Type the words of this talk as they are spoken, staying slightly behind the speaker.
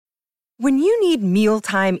When you need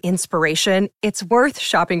mealtime inspiration, it's worth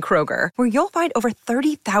shopping Kroger, where you'll find over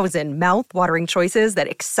 30,000 mouth-watering choices that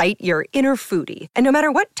excite your inner foodie. And no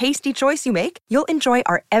matter what tasty choice you make, you'll enjoy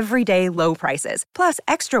our everyday low prices, plus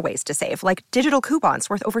extra ways to save, like digital coupons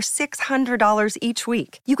worth over $600 each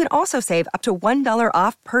week. You can also save up to $1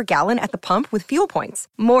 off per gallon at the pump with fuel points.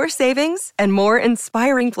 More savings and more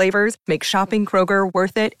inspiring flavors make shopping Kroger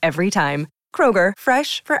worth it every time. Kroger,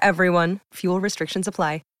 fresh for everyone. Fuel restrictions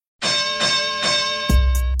apply.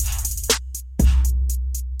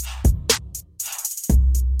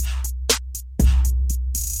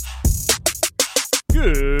 Good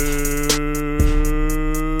morning!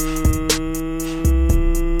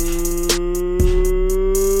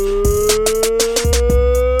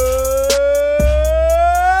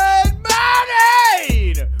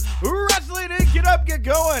 Wrestling Inc. Get up, get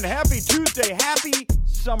going. Happy Tuesday. Happy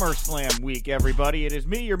SummerSlam week, everybody. It is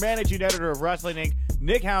me, your managing editor of Wrestling Inc.,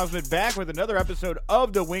 Nick Hausman, back with another episode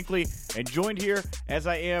of The Winkley, and joined here, as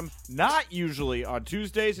I am not usually on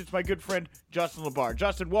Tuesdays, it's my good friend Justin LaBar.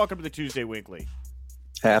 Justin, welcome to the Tuesday Winkley.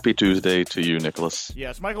 Happy Tuesday to you, Nicholas.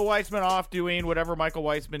 Yes, Michael Weissman off doing whatever Michael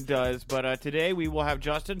Weissman does, but today we will have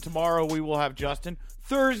Justin. Tomorrow we will have Justin.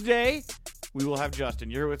 Thursday we will have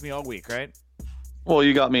Justin. You're with me all week, right? Well,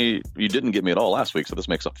 you got me. You didn't get me at all last week, so this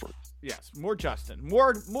makes up for it. Yes, more Justin.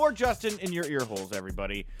 More Justin in your ear holes,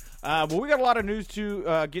 everybody. Well, we got a lot of news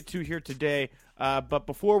to get to here today, but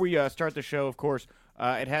before we start the show, of course,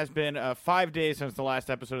 it has been 5 days since the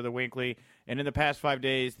last episode of The Winkley, and in the past 5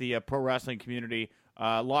 days, the pro wrestling community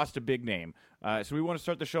lost a big name. So we want to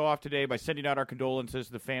start the show off today by sending out our condolences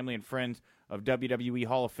to the family and friends of WWE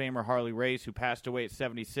Hall of Famer Harley Race, who passed away at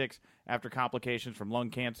 76 after complications from lung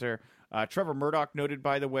cancer. Trevor Murdoch noted,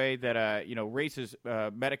 by the way, that Race's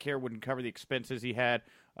Medicare wouldn't cover the expenses he had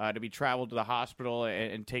to be traveled to the hospital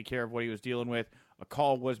and take care of what he was dealing with. A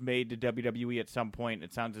call was made to WWE at some point.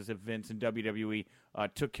 It sounds as if Vince and WWE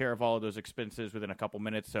took care of all of those expenses within a couple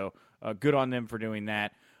minutes, so good on them for doing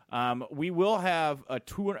that. We will have a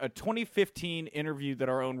 2015 interview that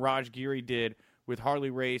our own Raj Giri did with Harley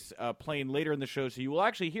Race playing later in the show, so you will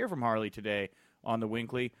actually hear from Harley today on The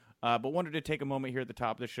Winkley, but wanted to take a moment here at the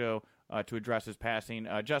top of the show to address his passing.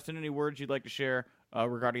 Justin, any words you'd like to share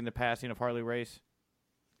regarding the passing of Harley Race?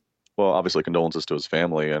 Well, obviously condolences to his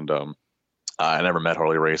family, and I never met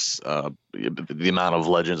Harley Race. The amount of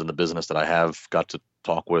legends in the business that I have got to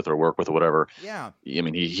talk with or work with or whatever. Yeah. I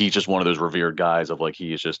mean, he's just one of those revered guys of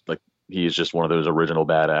he is just one of those original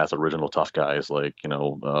badass, original tough guys.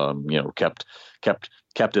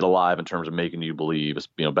 Kept it alive in terms of making you believe,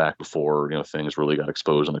 back before, things really got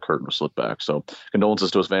exposed and the curtain was slipped back. So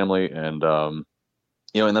condolences to his family. And, and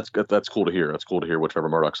that's cool to hear. That's cool to hear what Trevor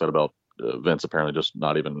Murdoch said about Vince, apparently just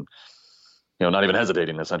not even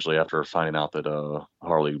hesitating essentially after finding out that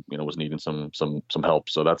Harley, was needing some help.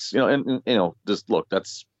 So that's, just look,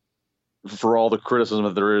 that's for all the criticism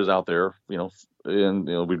that there is out there,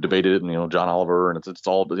 and we've debated it, and John Oliver, and it's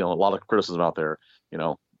all, a lot of criticism out there.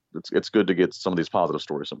 It's good to get some of these positive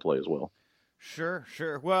stories in play as well. Sure.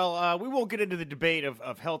 Well, we won't get into the debate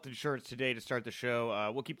of health insurance today to start the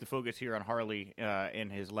show. We'll keep the focus here on Harley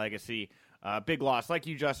and his legacy. Big loss. Like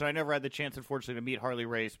you, Justin, I never had the chance, unfortunately, to meet Harley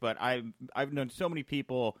Race, but I've known so many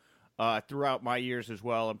people throughout my years as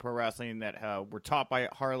well in pro wrestling that were taught by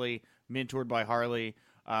Harley, mentored by Harley.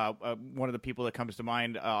 One of the people that comes to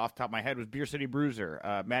mind off the top of my head was Beer City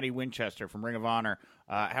Bruiser, Matty Winchester from Ring of Honor.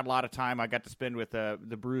 Had a lot of time I got to spend with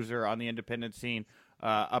the Bruiser on the independent scene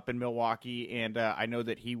up in Milwaukee, and I know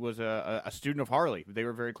that he was a student of Harley. They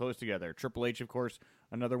were very close together. Triple H, of course,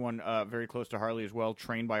 another one very close to Harley as well,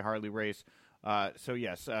 trained by Harley Race. So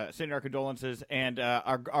yes, sending our condolences, and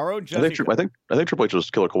our own Jesse. I think Triple H was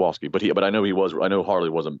Killer Kowalski, but I know Harley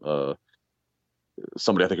wasn't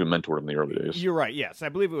somebody I think who mentored him in the early days. You're right. Yes, I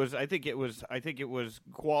believe it was. I think it was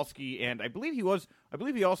Kowalski, and I believe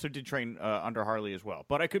he also did train under Harley as well.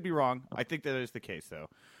 But I could be wrong. I think that is the case though.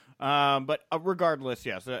 But regardless,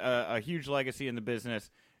 yes, a huge legacy in the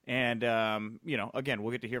business. And, again,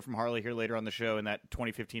 we'll get to hear from Harley here later on the show in that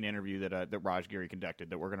 2015 interview that Raj Giri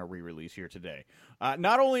conducted that we're going to re-release here today.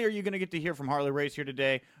 Not only are you going to get to hear from Harley Race here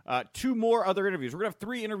today, 2 more other interviews. We're going to have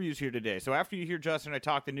 3 interviews here today. So after you hear Justin and I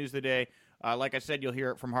talk the news of the day, like I said, you'll hear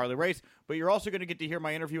it from Harley Race. But you're also going to get to hear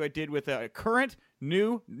my interview I did with a current,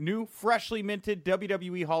 new, freshly minted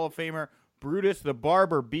WWE Hall of Famer, Brutus the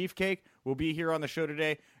Barber Beefcake, will be here on the show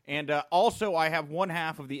today. And also I have one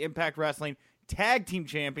half of the Impact Wrestling Tag Team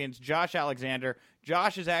Champions, Josh Alexander.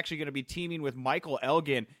 Josh is actually going to be teaming with Michael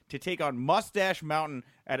Elgin to take on Mustache Mountain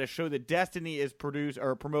at a show that Destiny is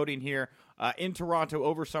promoting here in Toronto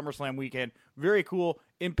over SummerSlam weekend. Very cool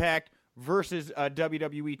Impact versus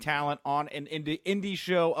WWE talent on an indie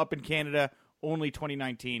show up in Canada. Only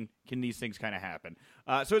 2019 can these things kind of happen.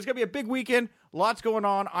 So it's going to be a big weekend. Lots going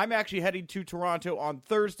on. I'm actually heading to Toronto on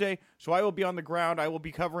Thursday, so I will be on the ground. I will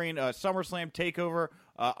be covering SummerSlam TakeOver,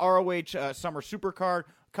 ROH Summer Supercard,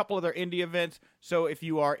 a couple other indie events. So if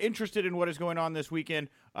you are interested in what is going on this weekend,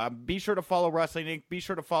 be sure to follow Wrestling Inc. Be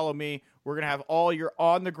sure to follow me. We're going to have all your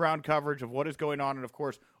on-the-ground coverage of what is going on, and of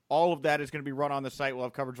course, all of that is going to be run on the site. We'll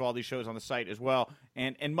have coverage of all these shows on the site as well,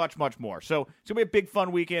 and much, much more. So it's going to be a big,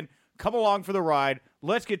 fun weekend. Come along for the ride.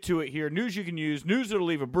 Let's get to it here. News you can use, news that'll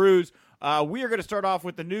leave a bruise. We are going to start off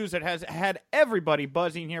with the news that has had everybody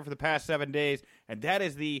buzzing here for the past 7 days, and that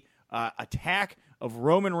is the attack of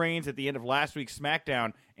Roman Reigns at the end of last week's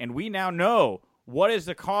SmackDown. And we now know what is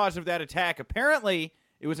the cause of that attack. Apparently,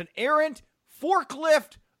 it was an errant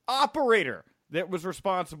forklift operator that was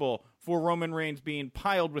responsible for Roman Reigns being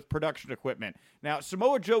piled with production equipment. Now,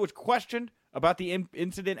 Samoa Joe was questioned about the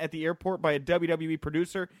incident at the airport by a WWE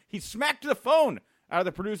producer. He smacked the phone out of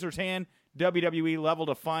the producer's hand. WWE leveled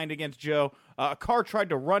a fine against Joe. A car tried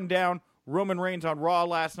to run down Roman Reigns on Raw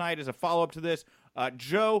last night as a follow-up to this.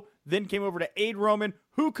 Joe then came over to aid Roman.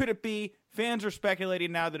 Who could it be? Fans are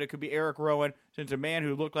speculating now that it could be Eric Rowan, since a man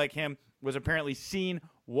who looked like him was apparently seen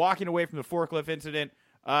walking away from the forklift incident.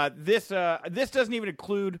 This doesn't even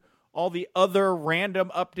include all the other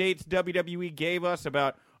random updates WWE gave us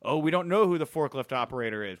about, we don't know who the forklift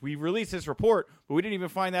operator is. We released this report, but we didn't even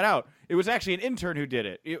find that out. It was actually an intern who did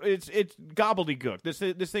it. It's gobbledygook.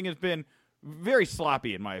 This thing has been very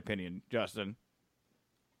sloppy, in my opinion, Justin.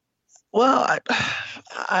 Well,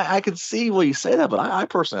 I could see why you say that, but I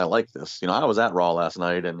personally like this. I was at Raw last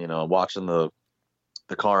night, and watching the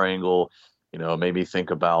car angle, made me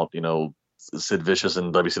think about Sid Vicious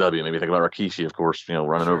and WCW. Maybe think about Rikishi, of course,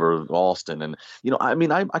 running over Austin. And,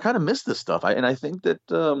 I kind of miss this stuff. I think that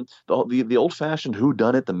the old-fashioned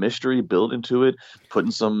whodunit, the mystery built into it,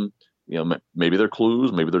 putting some, maybe they're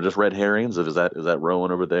clues, maybe they're just red herrings. Is that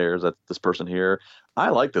Rowan over there? Is that this person here? I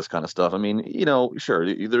like this kind of stuff.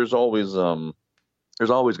 Sure, there's always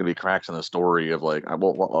going to be cracks in the story of like,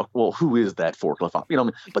 well, who is that forklift op?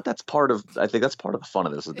 But that's I think that's part of the fun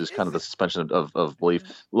of this, is just kind of the suspension of belief.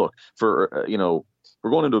 Look, for, we're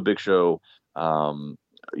going into a big show.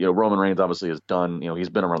 Roman Reigns obviously has done, he's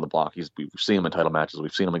been around the block. We've seen him in title matches.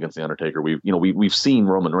 We've seen him against The Undertaker. We've seen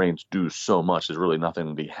Roman Reigns do so much. There's really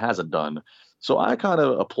nothing that he hasn't done. So I kind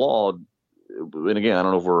of applaud, and again, I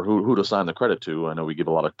don't know who to assign the credit to. I know we give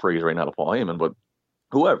a lot of praise right now to Paul Heyman, but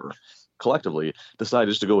whoever collectively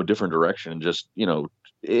decided just to go a different direction and just, and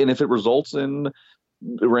if it results in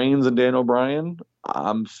Reigns and Dan O'Brien,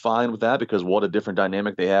 I'm fine with that, because what a different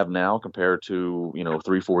dynamic they have now compared to,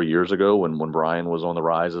 3-4 years ago when Bryan was on the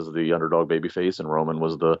rise as the underdog babyface and Roman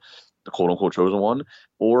was the quote unquote chosen one.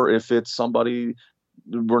 Or if it's somebody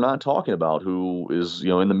we're not talking about who is,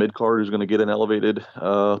 in the mid card, who's going to get an elevated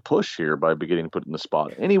push here by getting put in the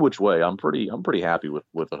spot. Any which way, I'm pretty happy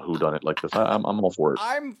with a whodunit like this. I'm all for it.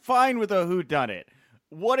 I'm fine with a whodunit.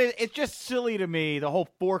 It's just silly to me, the whole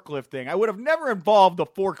forklift thing. I would have never involved the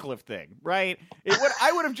forklift thing, right?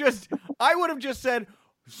 I would have just said,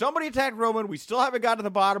 somebody attacked Roman. We still haven't got to the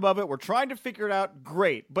bottom of it. We're trying to figure it out.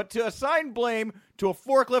 Great. But to assign blame to a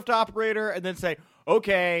forklift operator and then say,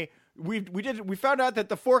 okay, we found out that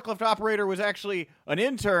the forklift operator was actually an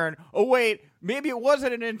intern. Oh, wait, maybe it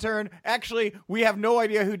wasn't an intern. Actually, we have no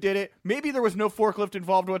idea who did it. Maybe there was no forklift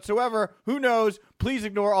involved whatsoever. Who knows? Please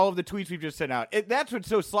ignore all of the tweets we've just sent out. That's what's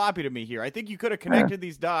so sloppy to me here. I think you could have connected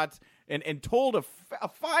these dots and told a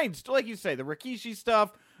fine, like you say, the Rikishi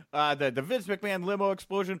stuff, the Vince McMahon limo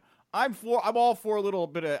explosion. I'm all for a little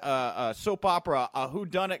bit of soap opera, a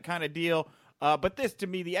whodunit kind of deal. But this, to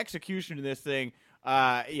me, the execution of this thing,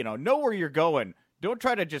 know where you're going. Don't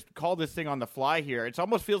try to just call this thing on the fly here. It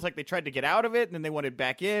almost feels like they tried to get out of it and then they wanted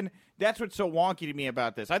back in. That's what's so wonky to me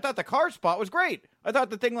about this. I thought the car spot was great. I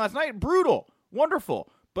thought the thing last night, brutal,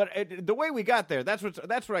 wonderful. But the way we got there, that's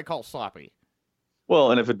what I call sloppy.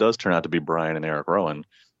 Well, and if it does turn out to be Bryan and Eric Rowan,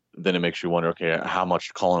 then it makes you wonder, okay, how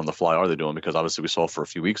much calling on the fly are they doing? Because obviously we saw for a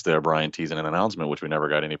few weeks there Bryan teasing an announcement, which we never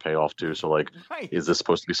got any payoff to. So, right. Is this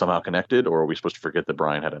supposed to be somehow connected, or are we supposed to forget that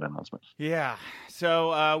Bryan had an announcement? Yeah.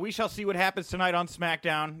 So we shall see what happens tonight on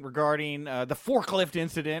SmackDown regarding the forklift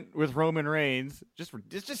incident with Roman Reigns.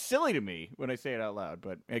 It's just silly to me when I say it out loud.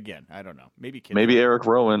 But again, I don't know. Maybe Eric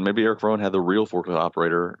Rowan had the real forklift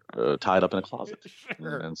operator tied up in a closet.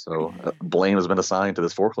 Sure. And so blame has been assigned to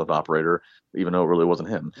this forklift operator, even though it really wasn't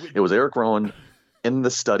him. It was Eric Rowan in the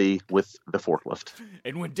study with the forklift.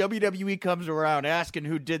 And when WWE comes around asking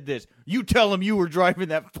who did this, you tell them you were driving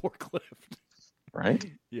that forklift. right?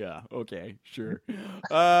 Yeah. Okay. Sure.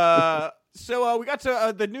 So we got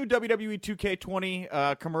to the new WWE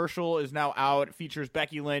 2K20 commercial is now out. It features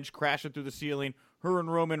Becky Lynch crashing through the ceiling. Her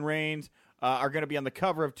and Roman Reigns are going to be on the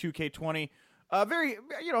cover of 2K20. Very,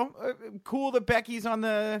 cool that Becky's on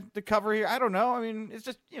the cover here. I don't know. I mean, it's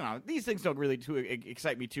just, these things don't really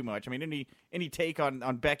excite me too much. I mean, any take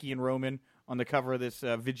on Becky and Roman on the cover of this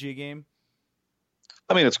video game?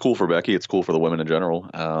 I mean, it's cool for Becky. It's cool for the women in general.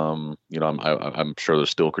 I'm sure there's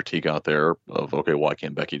still critique out there of, okay, why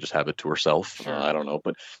can't Becky just have it to herself? Sure. I don't know,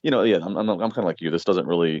 but yeah, I'm kind of like you. This doesn't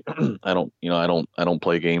really. I don't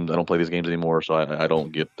play games. I don't play these games anymore, so I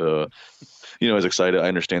don't get as excited. I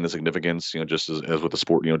understand the significance. Just as with the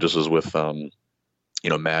sport. Just as with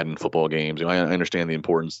Madden football games. I understand the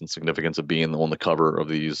importance and significance of being on the cover of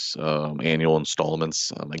these annual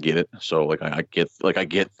installments. I get it. So I get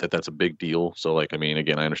that that's a big deal. So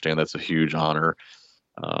again, I understand that's a huge honor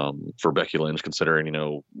for Becky Lynch,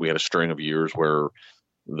 considering we had a string of years where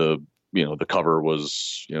the cover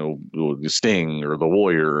was the Sting or the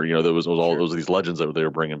Warrior. There was all those these legends that they were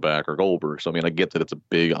bringing back, or Goldberg. So I get that it's a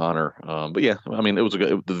big honor. But yeah, it was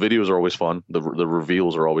the videos are always fun. The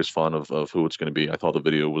reveals are always fun of who it's going to be. I thought the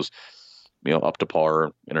video was up to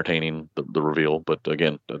par, entertaining, the reveal. But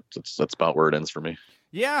again, that's about where it ends for me.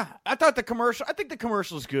 Yeah, I think the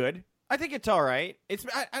commercial is good. I think it's all right. It's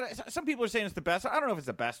some people are saying it's the best. I don't know if it's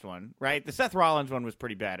the best one. Right? The Seth Rollins one was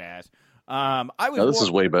pretty badass. This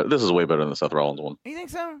is way better. This is way better than the Seth Rollins one. You think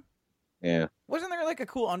so? Yeah. Wasn't there a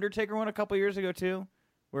cool Undertaker one a couple years ago too,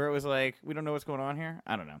 where it was we don't know what's going on here?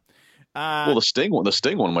 I don't know. Well, the Sting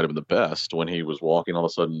one might have been the best, when he was walking. All of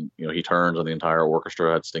a sudden, he turns and the entire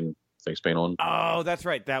orchestra had Sting face paint on. Oh, that's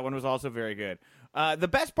right. That one was also very good. The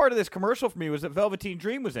best part of this commercial for me was that Velveteen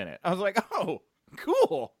Dream was in it. I was like, oh,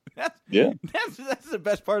 cool. That's the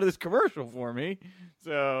best part of this commercial for me.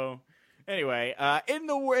 So. Anyway,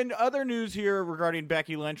 in other news here regarding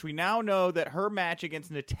Becky Lynch, we now know that her match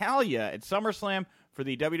against Natalya at SummerSlam for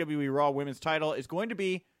the WWE Raw Women's title is going to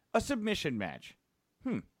be a submission match.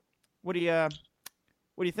 What do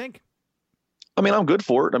you think? I'm good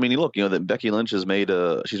for it. Look, that Becky Lynch has made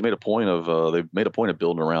they've made a point of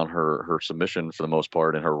building around her submission for the most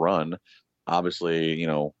part in her run. Obviously,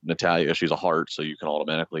 Natalya, she's a heart, so she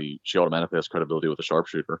automatically has credibility with the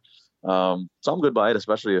sharpshooter. So I'm good by it,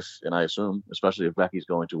 especially if Becky's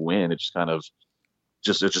going to win. It's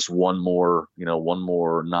it's just one more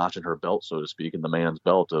notch in her belt, so to speak, in the man's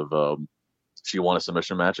belt of she won a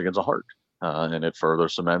submission match against a heart, and it further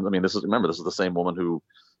cements. This is the same woman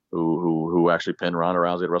who actually pinned Ronda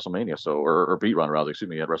Rousey at WrestleMania, or beat Ronda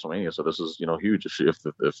Rousey, at WrestleMania. So this is huge if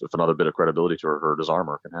another bit of credibility to her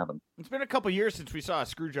disarmor can happen. It's been a couple years since we saw a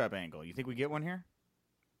screw job angle. You think we get one here?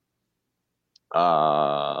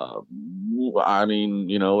 That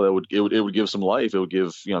would give some life. It would give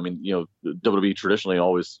WWE traditionally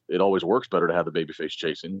always works better to have the babyface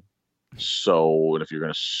chasing. So, and if you're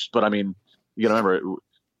gonna, but you gotta remember,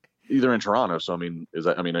 either in Toronto. So is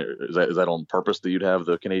that on purpose that you'd have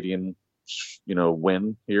the Canadian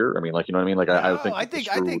win here? I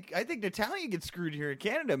think Natalya gets screwed here in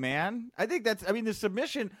Canada, man. I think that's the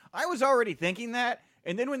submission. I was already thinking that.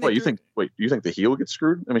 And then when you think the heel gets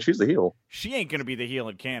screwed? She's the heel. She ain't gonna be the heel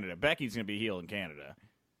in Canada. Becky's gonna be heel in Canada.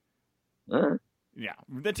 All right. Yeah,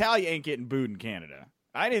 Natalya ain't getting booed in Canada.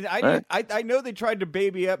 I know they tried to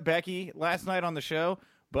baby up Becky last night on the show,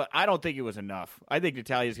 but I don't think it was enough. I think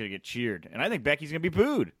Natalya's gonna get cheered, and I think Becky's gonna be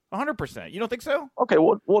booed 100%. You don't think so? Okay,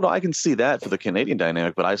 well, I can see that for the Canadian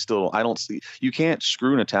dynamic, but I don't see. You can't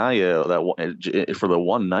screw Natalya for the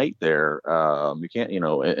one night there. You can't,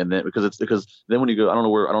 and then because then when you go, I don't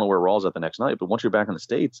know where Raw's at the next night, but once you're back in the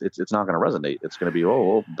States, it's not going to resonate. It's going to be,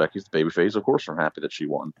 Becky's the babyface. Of course, I'm happy that she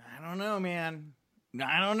won. I don't know, man.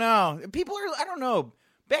 I don't know. People are. I don't know.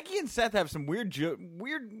 Becky and Seth have some weird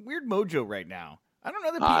mojo right now. I don't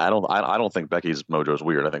know that people... I don't think Becky's mojo is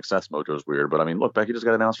weird. I think Seth's mojo is weird. But look, Becky just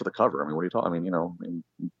got announced for the cover. What are you talking?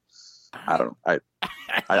 I don't know.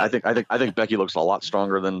 I think Becky looks a lot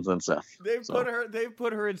stronger than Seth. They've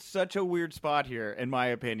put her in such a weird spot here, in my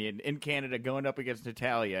opinion, in Canada, going up against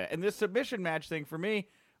Natalya. And this submission match thing for me,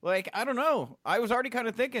 I don't know. I was already kind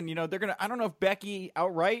of thinking, they're gonna. I don't know if Becky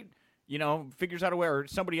outright, figures out a way, or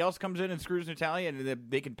somebody else comes in and screws Natalya, and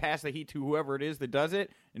they can pass the heat to whoever it is that does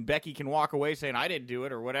it, and Becky can walk away saying, I didn't do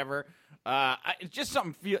it, or whatever. It's just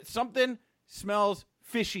something smells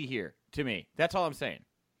fishy here to me. That's all I'm saying.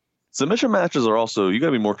 Submission matches are also, you got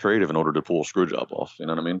to be more creative in order to pull a screw job off. You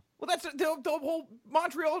know what I mean? Well, that's the whole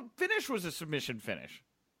Montreal finish was a submission finish.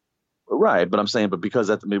 Right, but I'm saying, because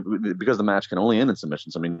the match can only end in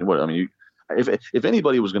submissions. If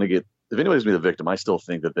anybody's going to be the victim, I still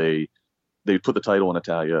think that they put the title on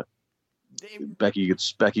Natalya. Becky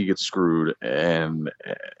gets screwed, and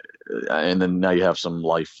then now you have some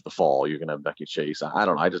life the fall. You're gonna have Becky Chase. I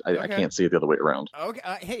don't know. I can't see it the other way around. Okay.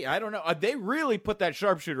 Hey, I don't know. They really put that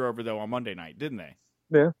sharpshooter over though on Monday night, didn't they?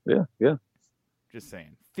 Yeah. Just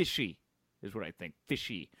saying, fishy is what I think.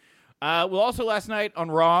 Fishy. Well, also last night on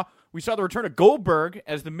Raw, we saw the return of Goldberg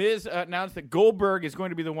as The Miz announced that Goldberg is going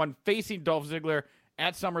to be the one facing Dolph Ziggler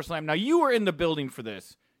at SummerSlam. Now, you were in the building for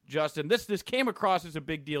this, Justin. This came across as a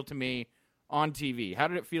big deal to me on TV. How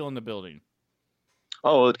did it feel in the building?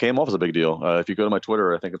 Oh, it came off as a big deal. If you go to my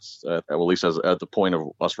Twitter, I think it's well, at least at the point of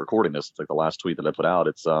us recording this, it's like the last tweet that I put out.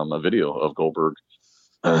 It's a video of Goldberg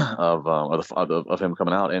of him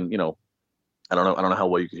coming out, and I don't know how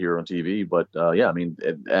well you could hear on TV, but yeah, I mean,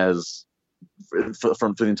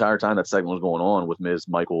 for the entire time that segment was going on with Miz,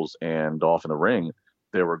 Michaels, and Dolph in the ring,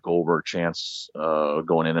 there were Goldberg chants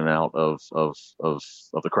going in and out of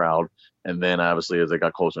the crowd, and then obviously as they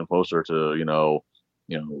got closer and closer to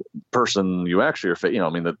person you actually are, I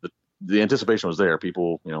mean the anticipation was there.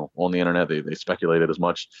 People on the internet they speculated as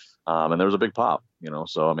much, and there was a big pop.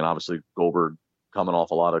 So I mean obviously Goldberg coming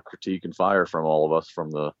off a lot of critique and fire from all of us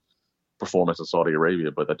from the performance in Saudi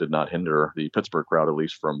Arabia, but that did not hinder the Pittsburgh crowd at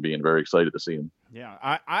least from being very excited to see him. Yeah,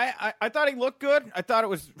 I thought he looked good. I thought it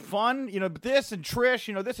was fun. This and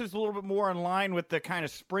Trish, this is a little bit more in line with the kind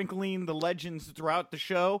of sprinkling the legends throughout the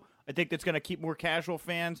show. I think that's going to keep more casual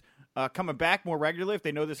fans coming back more regularly if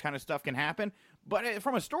they know this kind of stuff can happen. But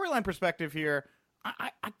from a storyline perspective here,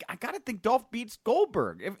 I got to think Dolph beats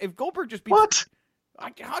Goldberg. If Goldberg just beats... What? I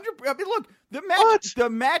mean, look, the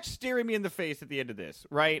match staring me in the face at the end of this,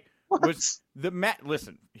 right? What? Was the match?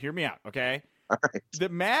 Listen, hear me out, okay? All right. The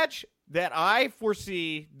match that I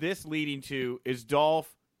foresee this leading to is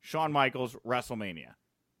Dolph Shawn Michaels WrestleMania.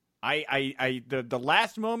 The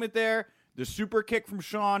last moment there, the super kick from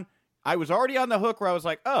Shawn, I was already on the hook where I was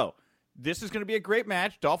like, oh, this is going to be a great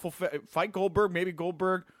match. Dolph will fight Goldberg. Maybe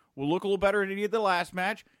Goldberg will look a little better than he did the last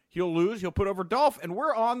match. He'll lose. He'll put over Dolph. And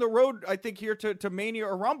we're on the road, I think, here to Mania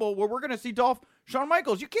or Rumble where we're going to see Dolph Shawn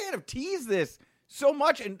Michaels. You can't have teased this so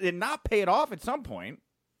much and not pay it off at some point.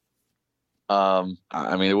 I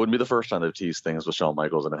mean, it wouldn't be the first time they've teased things with Shawn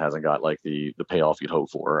Michaels and it hasn't got like the payoff you'd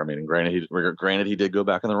hope for. I mean, granted he did go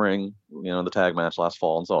back in the ring, in the tag match last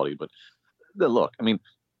fall in Saudi, but look, I mean,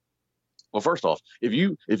 well, first off, if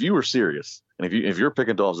you were serious and if you're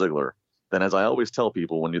picking Dolph Ziggler, then as I always tell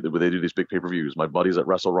people when they do these big pay-per-views, my buddies at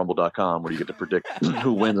WrestleRumble.com, where you get to predict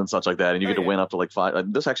who wins and such like that, and you get to win up to like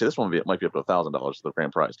 $5. This one might be up to $1,000 for the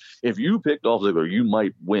grand prize. If you pick Dolph Ziggler, you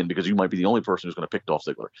might win because you might be the only person who's going to pick Dolph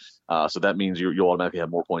Ziggler. So that means you'll automatically have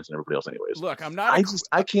more points than everybody else, anyways. Look,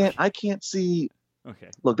 I can't see.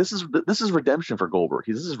 Okay. Look, this is redemption for Goldberg.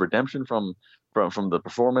 This is redemption from the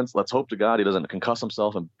performance. Let's hope to God he doesn't concuss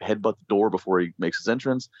himself and headbutt the door before he makes his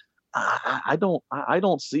entrance. I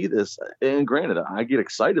don't see this. And granted, I get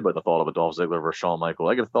excited by the thought of a Dolph Ziggler versus Shawn Michaels.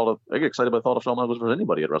 I get excited by the thought of Shawn Michaels versus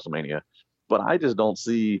anybody at WrestleMania. But I just don't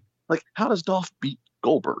see, like, how does Dolph beat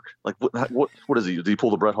Goldberg? Like, what is he? Does he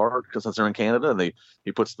pull the Bret Hart because since they're in Canada and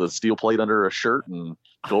he puts the steel plate under a shirt and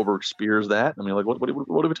Goldberg spears that? I mean, like, what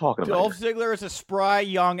are we talking about? Dolph Ziggler is a spry,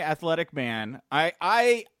 young, athletic man.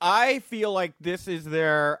 I feel like this is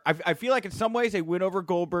I feel like in some ways a win over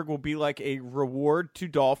Goldberg will be like a reward to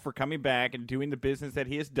Dolph for coming back and doing the business that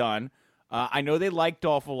he has done. I know they like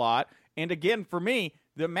Dolph a lot, and again, for me,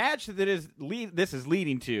 the match that this is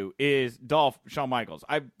leading to is Dolph Shawn Michaels.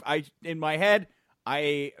 I in my head,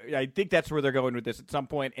 I think that's where they're going with this at some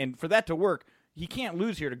point, and for that to work, he can't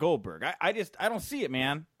lose here to Goldberg. I don't see it,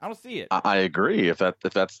 man. I don't see it. I agree. If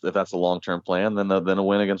that's the long-term plan, then a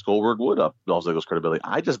win against Goldberg would up Dolph Ziggler's credibility.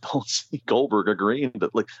 I just don't see Goldberg agreeing.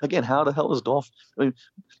 But like again, how the hell does Dolph? I mean,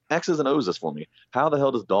 X's and O's this for me. How the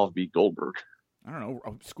hell does Dolph beat Goldberg? I don't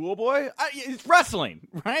know, schoolboy? It's wrestling,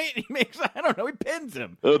 right? He pins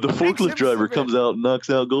him. The forklift driver comes out and knocks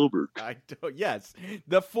out Goldberg. Yes,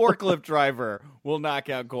 the forklift driver will knock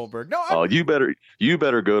out Goldberg. No, you better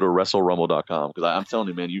go to WrestleRumble.com because I'm telling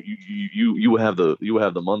you, man, you have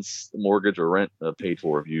the month's mortgage or rent paid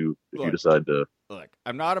for if you decide to. Look,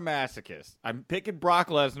 I'm not a masochist. I'm picking Brock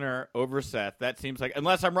Lesnar over Seth. That seems like,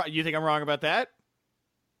 unless I'm wrong. You think I'm wrong about that?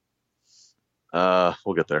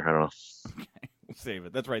 We'll get there. I don't know. Okay. We'll save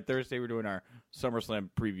it. That's right. Thursday we're doing our SummerSlam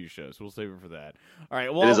preview show, so we'll save it for that. All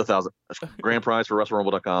right. Well, it is $1,000. Grand prize for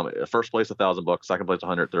WrestleRumble.com. First place $1,000. Second place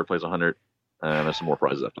 $100. Third place $100. And there's some more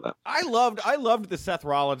prizes after that. I loved the Seth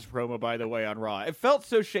Rollins promo, by the way, on Raw. It felt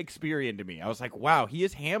so Shakespearean to me. I was like, wow, he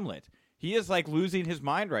is Hamlet. He is like losing his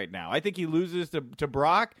mind right now. I think he loses to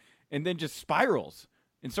Brock and then just spirals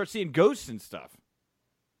and starts seeing ghosts and stuff.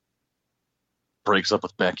 Breaks up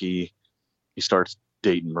with Becky. He starts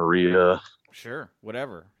dating Maria. Sure,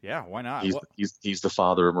 whatever. Yeah, why not? He's the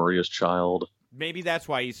father of Maria's child. Maybe that's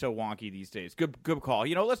why he's so wonky these days. Good call.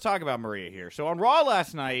 Let's talk about Maria here. So on Raw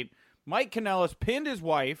last night, Mike Kanellis pinned his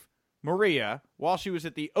wife, Maria, while she was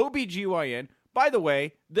at the OBGYN. By the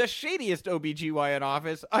way, the shadiest OBGYN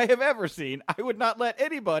office I have ever seen. I would not let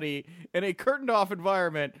anybody in a curtained-off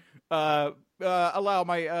environment allow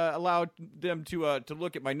them to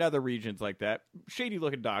look at my nether regions like that.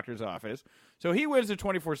 Shady-looking doctor's office. So he wins the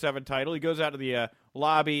 24/7 title. He goes out to the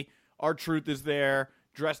lobby. R-Truth is there,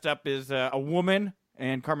 dressed up as a woman,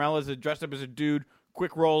 and Carmella's dressed up as a dude.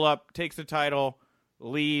 Quick roll-up, takes the title,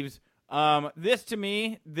 leaves. This, to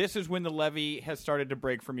me, this is when the levee has started to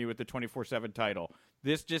break for me with the 24/7 title.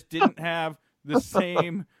 This just didn't have the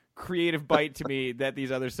same creative bite to me that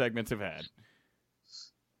these other segments have had.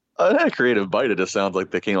 It had a creative bite. It just sounds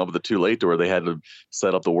like they came up with it too late to where they had to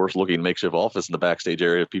set up the worst-looking makeshift office in the backstage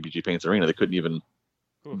area of PPG Paints Arena. They couldn't even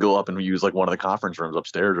go up and use like one of the conference rooms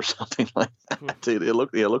upstairs or something like that. Dude, it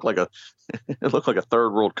looked like a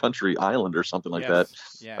third world country island or something like that.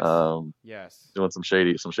 Yes. Doing some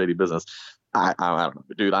shady business. I don't know,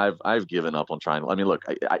 dude. I've given up on trying. I mean, look,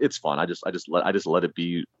 it's fun. I just let it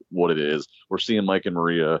be what it is. We're seeing Mike and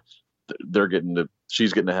Maria.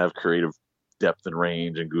 She's getting to have creative depth and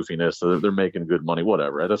range and goofiness. So they're making good money.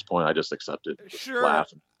 Whatever. At this point, I just accept it. Sure.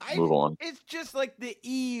 Laugh and move on. It's just like the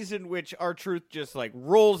ease in which R-Truth just like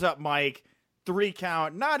rolls up Mike, 3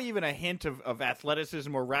 count, not even a hint of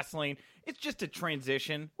athleticism or wrestling. It's just a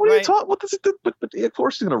transition. What are you talking? What does it? But of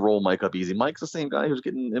course he's gonna roll Mike up easy. Mike's the same guy who's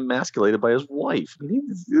getting emasculated by his wife. I mean,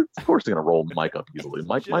 of course he's gonna roll Mike up easily.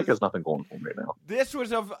 Mike has nothing going for him right now. This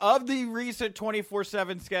was of the recent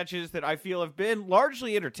 24/7 sketches that I feel have been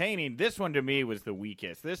largely entertaining. This one to me was the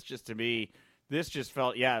weakest. This just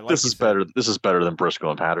felt like this is better. This is better than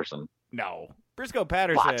Briscoe and Patterson. No, Briscoe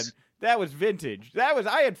Patterson. What? That was vintage.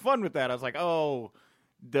 I had fun with that. I was like, oh.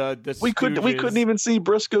 We couldn't even see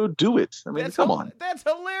Briscoe do it. I mean, come on. That's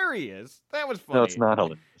hilarious. That was funny. No, it's not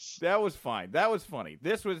hilarious. That was fine. That was funny.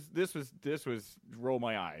 This was roll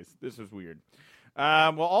my eyes. This was weird.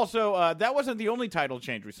 Also, that wasn't the only title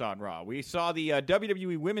change we saw in Raw. We saw the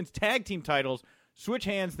WWE Women's Tag Team titles switch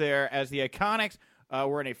hands there as the Iconics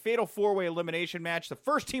were in a fatal 4-way elimination match. The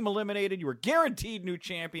first team eliminated. You were guaranteed new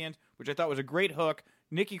champions, which I thought was a great hook.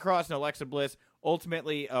 Nikki Cross and Alexa Bliss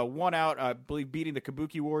ultimately won out, I believe, beating the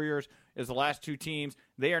Kabuki Warriors as the last 2 teams.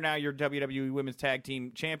 They are now your WWE Women's Tag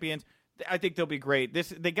Team champions. I think they'll be great.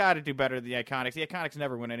 They got to do better than the Iconics. The Iconics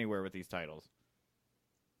never went anywhere with these titles.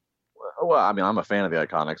 Well, I mean, I'm a fan of the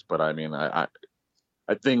Iconics, but I mean, I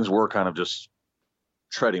things were kind of just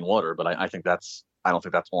treading water. But I don't think that's on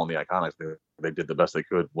the Iconics. They did the best they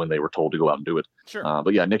could when they were told to go out and do it. Sure.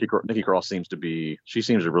 But yeah, Nikki Cross seems to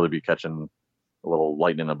really be catching a little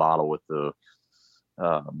lightning in a bottle with the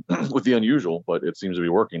unusual, but it seems to be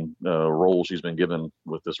working role she's been given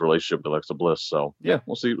with this relationship with Alexa Bliss. So yeah,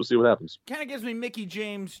 we'll see what happens. Kind of gives me Mickie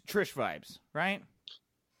James Trish vibes, right?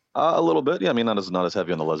 A little bit, yeah. I mean, not as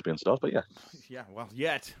heavy on the lesbian stuff, but yeah. Yeah, well,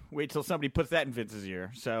 wait till somebody puts that in Vince's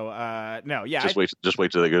ear. So no, yeah. Just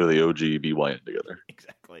wait till they go to the OG-BYN together.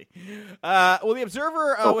 Exactly. Well, the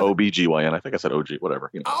Observer. OBGYN. I think I said OG.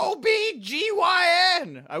 Whatever.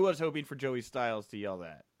 OBGYN. I was hoping for Joey Styles to yell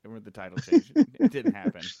that. With the title change, it didn't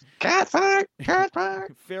happen. Cat fight.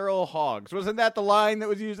 Feral hogs. Wasn't that the line that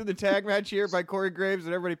was used in the tag match here by Corey Graves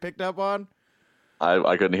that everybody picked up on?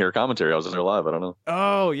 I couldn't hear commentary. I was in there live. I don't know.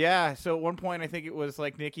 Oh yeah. So at one point, I think it was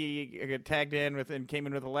like Nikki tagged in and came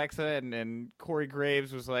in with Alexa, and Corey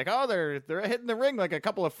Graves was like, "Oh, they're hitting the ring like a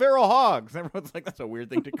couple of feral hogs." And everyone's like, "That's a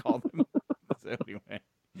weird thing to call them." So anyway.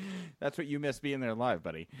 That's what you miss being there live,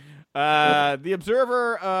 buddy. The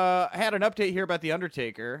Observer had an update here about The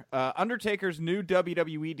Undertaker. Undertaker's new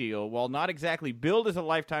WWE deal, while not exactly billed as a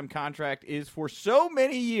lifetime contract, is for so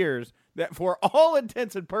many years that for all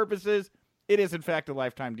intents and purposes, it is in fact a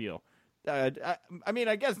lifetime deal. I mean,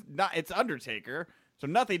 I guess not. It's Undertaker, so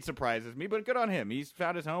nothing surprises me, but good on him. He's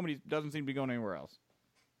found his home, and he doesn't seem to be going anywhere else.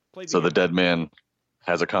 The dead man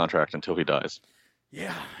has a contract until he dies.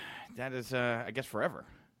 Yeah, that is, I guess, forever.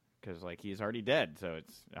 Because, he's already dead, so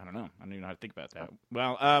I don't know. I don't even know how to think about that.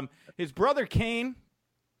 Well, his brother Kane,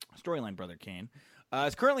 storyline brother Kane,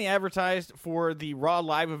 is currently advertised for the Raw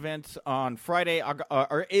Live events on Friday,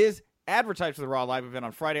 or is advertised for the Raw Live event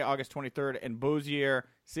on Friday, August 23rd in Bossier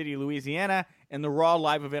City, Louisiana, and the Raw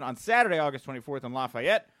Live event on Saturday, August 24th in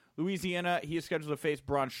Lafayette, Louisiana. He is scheduled to face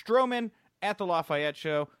Braun Strowman at the Lafayette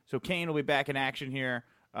show, so Kane will be back in action here.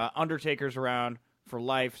 Undertaker's around for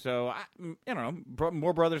life, so I don't know,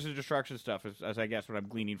 more Brothers of Destruction stuff as I guess what I'm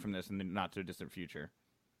gleaning from this in the not so distant future.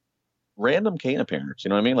 random Kane appearance. You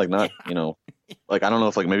know what I mean? Like not, like I don't know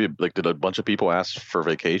if like maybe like did a bunch of people ask for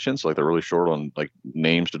vacations? So, like they're really short on like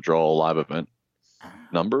names to draw a live event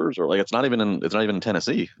numbers, or like it's not even in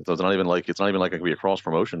Tennessee. So it's not even like it could be a cross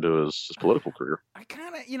promotion to his political career. I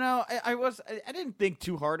kind of, I didn't think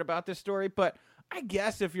too hard about this story, but I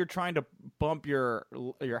guess if you're trying to bump your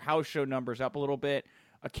house show numbers up a little bit,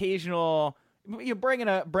 occasional you bringing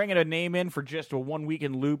a name in for just a 1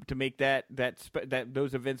 weekend loop to make that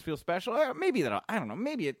those events feel special. Maybe I don't know.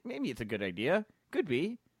 Maybe it's a good idea. Could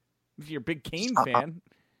be if you're a big Kane fan.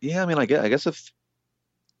 Yeah, I mean, I guess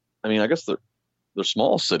they're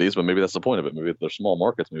small cities, but maybe that's the point of it. Maybe they're small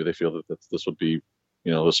markets. Maybe they feel that this would be,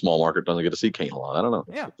 the small market doesn't get to see Kane a lot. I don't know.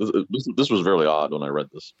 Yeah. This was very odd when I read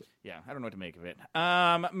this. Yeah, I don't know what to make of it.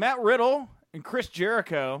 Matt Riddle and Chris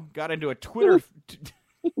Jericho got into a Twitter.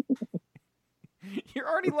 You're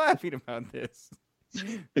already laughing about this.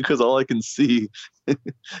 Because all I can see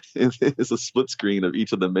is a split screen of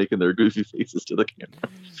each of them making their goofy faces to the camera.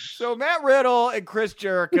 So Matt Riddle and Chris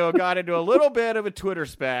Jericho got into a little bit of a Twitter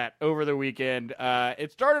spat over the weekend.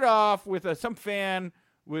 It started off with some fan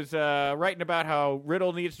was writing about how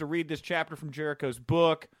Riddle needs to read this chapter from Jericho's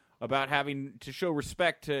book about having to show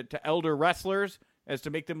respect to elder wrestlers as to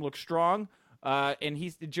make them look strong.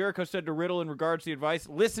 And Jericho said to Riddle in regards to the advice,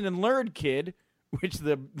 "Listen and learn, kid," which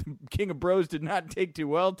the King of Bros did not take too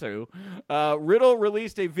well to. Riddle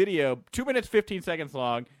released a video, 2 minutes, 15 seconds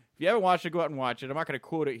long. If you haven't watched it, go out and watch it. I'm not going to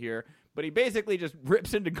quote it here. But he basically just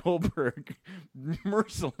rips into Goldberg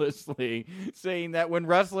mercilessly, saying that when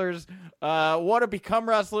wrestlers want to become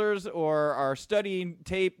wrestlers or are studying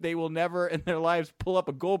tape, they will never in their lives pull up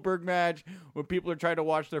a Goldberg match. When people are trying to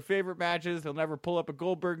watch their favorite matches, they'll never pull up a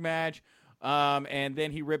Goldberg match. And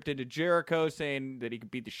then he ripped into Jericho, saying that he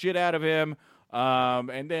could beat the shit out of him.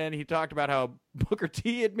 And then he talked about how Booker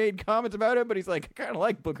T had made comments about him, but he's like, I kind of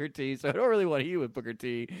like Booker T, so I don't really want to heat with Booker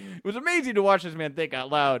T. It was amazing to watch this man think out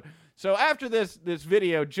loud. So after this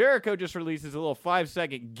video, Jericho just releases a little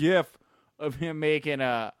 5-second GIF of him making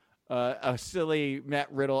a silly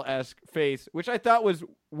Matt Riddle-esque face, which I thought was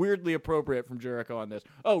weirdly appropriate from Jericho on this.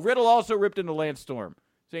 Oh, Riddle also ripped into Lance Storm,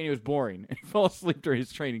 saying he was boring and fell asleep during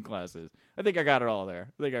his training classes. I think I got it all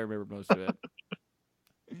there. I think I remember most of it.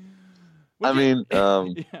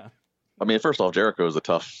 Yeah. I mean, first off, Jericho is a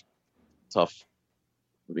tough.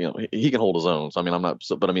 He can hold his own. So I mean, I'm not.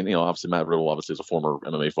 But I mean, obviously Matt Riddle obviously is a former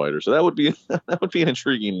MMA fighter, so that would be an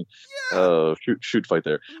intriguing shoot fight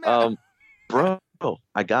there. Bro,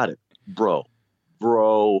 I got it. Bro,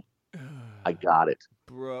 I got it.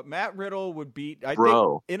 Bro, Matt Riddle would beat. I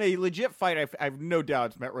think in a legit fight, I have no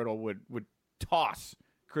doubts Matt Riddle would toss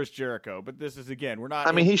Chris Jericho, but this is we're not.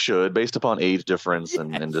 I mean, he should, based upon age difference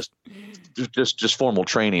and just formal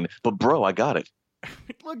training. But bro, I got it.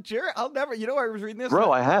 Look, Jericho, I'll never. I was reading this.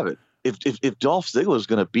 Bro, I have it. If Dolph Ziggler is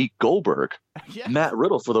going to beat Goldberg, Matt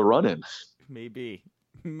Riddle for the run-in. Maybe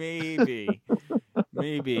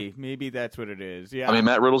that's what it is. Yeah. I mean,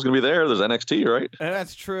 Matt Riddle's going to be there. There's NXT, right?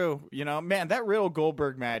 That's true. Man, that Riddle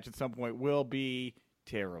Goldberg match at some point will be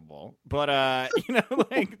terrible, but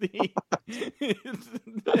like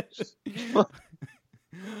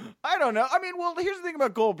I don't know. I mean, well, here's the thing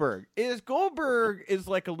about Goldberg is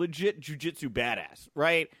like a legit jiu-jitsu badass,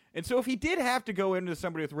 right? And so if he did have to go into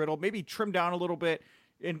somebody with Riddle, maybe trim down a little bit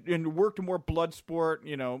and work to more blood sport,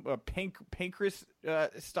 pancreas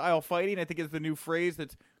style fighting, I think is the new phrase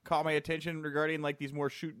that's caught my attention regarding like these more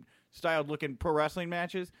shoot styled looking pro wrestling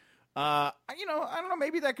matches. I don't know.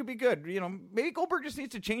 Maybe that could be good. Maybe Goldberg just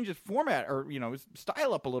needs to change his format or, his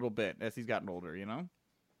style up a little bit as he's gotten older,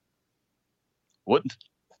 Wouldn't.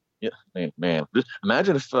 Yeah, man. Just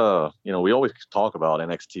imagine if, we always talk about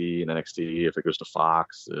NXT if it goes to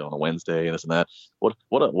Fox on a Wednesday and this and that. What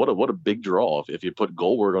a big draw if you put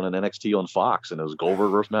Goldberg on an NXT on Fox and it was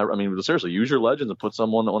Goldberg versus Matt. I mean, seriously, use your legends and put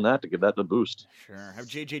someone on that to give that the boost. Sure. Have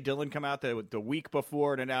J.J. Dillon come out the week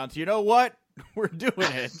before and announce, you know what? We're doing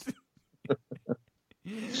it.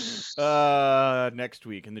 Next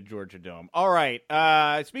week in the Georgia Dome. All right.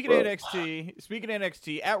 Speaking of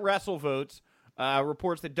NXT, at WrestleVotes,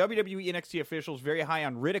 reports that WWE NXT officials very high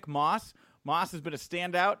on Riddick Moss. Moss has been a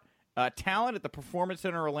standout talent at the Performance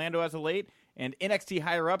Center Orlando as of late, and NXT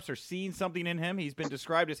higher-ups are seeing something in him. He's been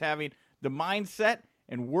described as having the mindset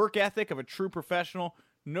and work ethic of a true professional.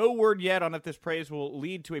 No word yet on if this praise will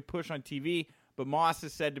lead to a push on TV, but Moss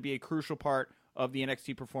is said to be a crucial part of the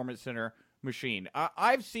NXT Performance Center machine.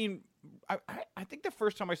 I think the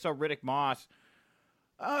first time I saw Riddick Moss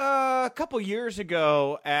a couple years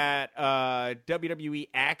ago at WWE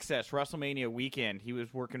Access WrestleMania weekend. He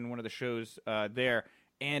was working one of the shows there,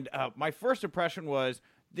 and my first impression was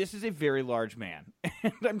this is a very large man.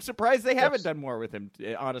 And I'm surprised they haven't done more with him,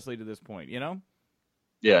 honestly, to this point,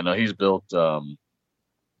 Yeah, no, he's built.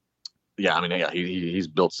 He's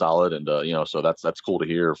built solid, and so that's cool to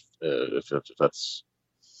hear. If that's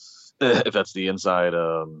the inside,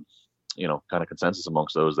 kind of consensus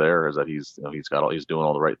amongst those there is that he's doing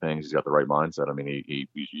all the right things. He's got the right mindset. I mean,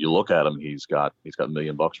 you look at him, he's got $1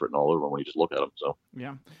 million written all over him when you just look at him. So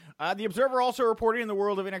yeah. The Observer also reporting in the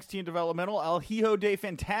world of NXT and developmental, El Hijo de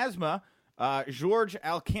Fantasma, George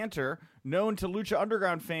Alcantar, known to Lucha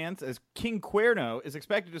Underground fans as King Cuerno, is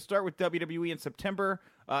expected to start with WWE in September,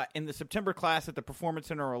 in the September class at the Performance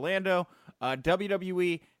Center Orlando.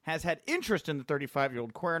 WWE has had interest in the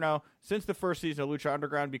 35-year-old Cuerno since the first season of Lucha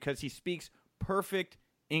Underground because he speaks perfect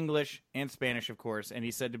English and Spanish, of course, and he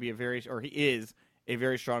is a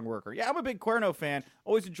very strong worker. Yeah, I'm a big Cuerno fan.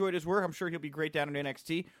 Always enjoyed his work. I'm sure he'll be great down in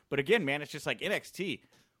NXT. But again, man, it's just like NXT.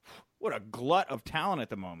 What a glut of talent at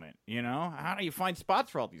the moment, How do you find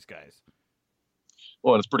spots for all these guys?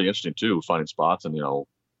 Well, it's pretty interesting, too, finding spots. And,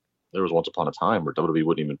 there was once upon a time where WWE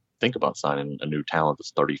wouldn't even think about signing a new talent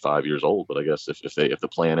that's 35 years old. But I guess if the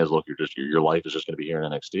plan is, look, your life is just going to be here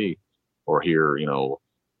in NXT or here,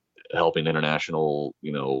 helping international,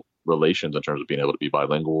 relations in terms of being able to be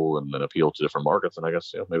bilingual and then appeal to different markets. And I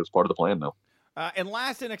guess, maybe it's part of the plan now. And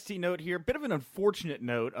last NXT note here, bit of an unfortunate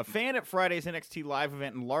note. A fan at Friday's NXT Live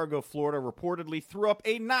event in Largo, Florida, reportedly threw up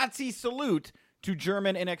a Nazi salute to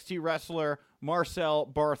German NXT wrestler Marcel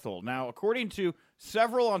Barthel. Now, according to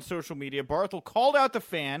several on social media, Barthel called out the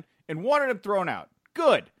fan and wanted him thrown out.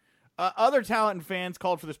 Good. Other talent and fans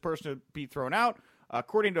called for this person to be thrown out.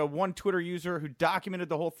 According to one Twitter user who documented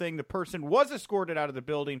the whole thing, the person was escorted out of the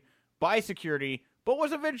building by security, but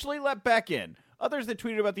was eventually let back in. Others that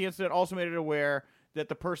tweeted about the incident also made it aware that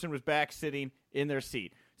the person was back sitting in their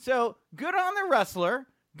seat. So, good on the wrestler.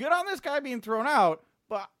 Good on this guy being thrown out.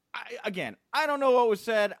 But, I don't know what was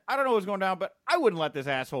said. I don't know what was going down, but I wouldn't let this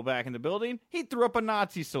asshole back in the building. He threw up a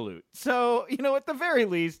Nazi salute. So, at the very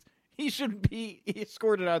least, he should be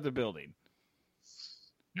escorted out of the building.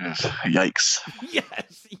 Yikes.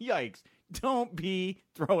 Yes, yikes. Don't be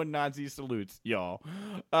throwing Nazi salutes, y'all.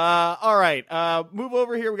 All right, move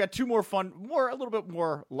over here. We got two more a little bit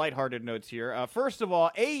more lighthearted notes here. First of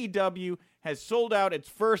all, AEW has sold out its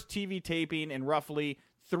first TV taping in roughly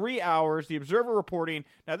 3 hours. The Observer reporting.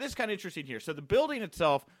 Now, this is kind of interesting here. So the building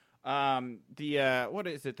itself, what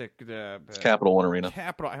is it? The Capital One Arena.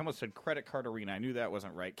 I almost said Credit Card Arena. I knew that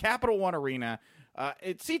wasn't right. Capital One Arena.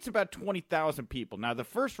 It seats about 20,000 people. Now, the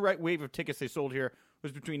first wave of tickets they sold here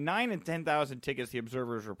was between 9,000 and 10,000 tickets, the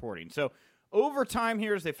Observer is reporting. So over time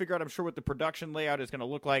here, as they figure out, I'm sure, what the production layout is going to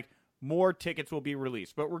look like, more tickets will be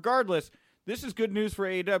released. But regardless, this is good news for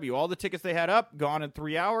AEW. All the tickets they had up, gone in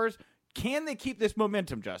 3 hours. Can they keep this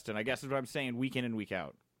momentum, Justin? I guess is what I'm saying, week in and week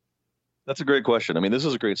out. That's a great question. I mean, this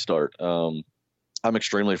is a great start. I'm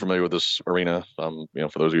extremely familiar with this arena. For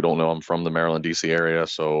those of you who don't know, I'm from the Maryland, D.C. area,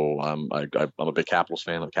 so I'm a big Capitals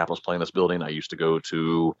fan. The Capitals play in this building. I used to go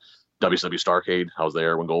to WCW Starrcade. I was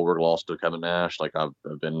there when Goldberg lost to Kevin Nash. Like I've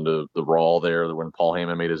been to the Raw there when Paul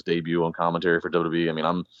Heyman made his debut on commentary for WWE. I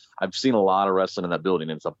mean, I've seen a lot of wrestling in that building.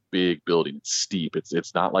 And it's a big building. It's steep.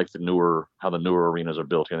 It's not like how the newer arenas are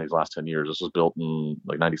built here in these last 10 years. This was built in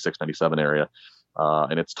like 96, 97 area.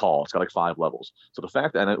 And it's tall. It's got like 5 levels. So the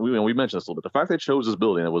fact that, and we mentioned this a little bit, the fact they chose this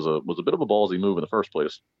building, it was a bit of a ballsy move in the first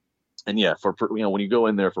place. And yeah, for when you go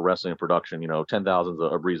in there for wrestling and production, 10,000 is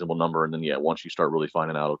a reasonable number. And then once you start really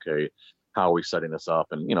finding out, okay, how are we setting this up?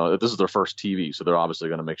 And this is their first TV, so they're obviously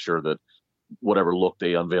going to make sure that whatever look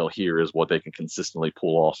they unveil here is what they can consistently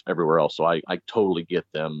pull off everywhere else. So I totally get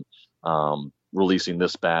them releasing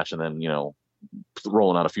this batch and then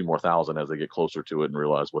rolling out a few more thousand as they get closer to it and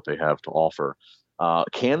realize what they have to offer.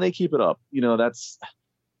 Can they keep it up? That's.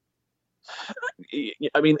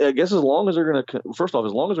 I mean, I guess as long as they're going to, first off,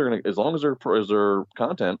 as long as their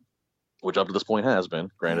content, which up to this point has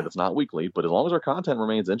been, granted it's not weekly, but as long as their content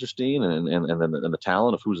remains interesting and the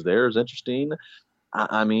talent of who's there is interesting,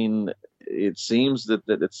 I mean, it seems that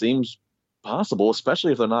it seems possible,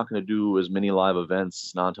 especially if they're not going to do as many live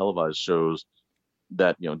events, non-televised shows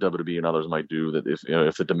that WWE and others might do. That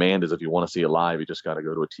if the demand is, if you want to see it live, you just got to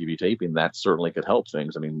go to a TV taping. That certainly could help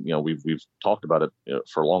things. I mean, we've talked about it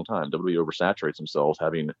for a long time. WWE oversaturates themselves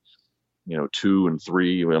having 2 and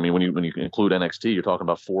 3. I mean, when you include NXT, you're talking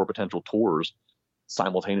about 4 potential tours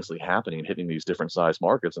simultaneously happening, hitting these different size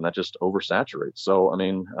markets, and that just oversaturates. So I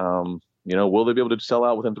mean, will they be able to sell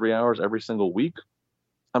out within 3 hours every single week?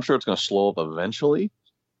 I'm sure it's going to slow up eventually.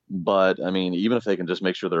 But I mean, even if they can just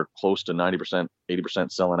make sure they're close to 90%,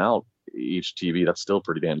 80% selling out each TV, that's still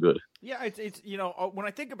pretty damn good. Yeah, it's when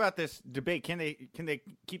I think about this debate, can they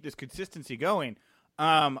keep this consistency going?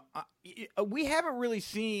 We haven't really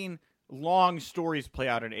seen long stories play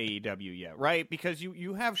out in AEW yet, right? Because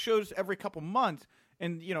you have shows every couple months,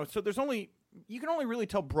 and so you can only really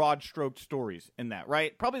tell broad stroke stories in that,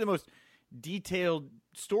 right? Probably the most detailed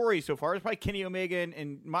story so far is probably Kenny Omega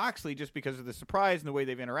and Moxley, just because of the surprise and the way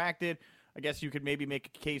they've interacted. I guess you could maybe make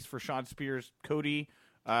a case for Shawn Spears, Cody,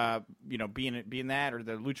 being that, or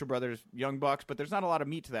the Lucha Brothers, Young Bucks, but there's not a lot of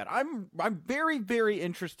meat to that. I'm very, very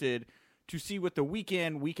interested to see what the week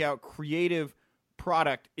in, week out creative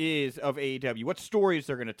product is of AEW. What stories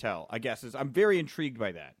they're going to tell, I guess, I'm very intrigued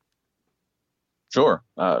by that. Sure.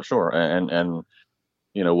 And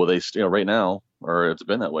will they, right now, or it's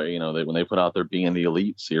been that way, when they put out their Being the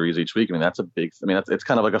Elite series each week, it's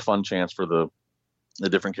kind of like a fun chance for the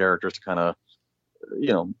different characters to kind of,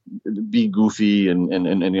 be goofy and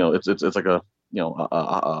it's like a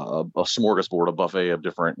smorgasbord, a buffet of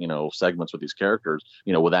different, segments with these characters.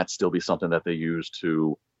 Will that still be something that they use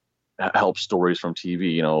to help stories from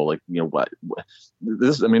TV? What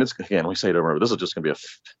this, it's, again, we say it over, this is just going to be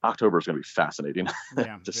October is going to be fascinating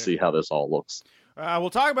to see how this all looks. We'll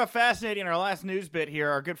talk about fascinating in our last news bit here.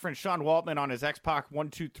 Our good friend Sean Waltman on his X-Pac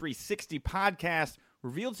 12360 podcast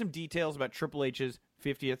revealed some details about Triple H's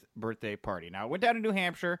 50th birthday party. Now, it went down in New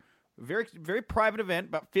Hampshire, very, very private event.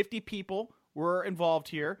 About 50 people were involved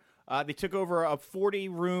here. They took over a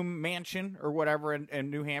 40-room mansion or whatever in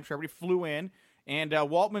New Hampshire. Everybody flew in, and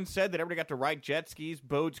Waltman said that everybody got to ride jet skis,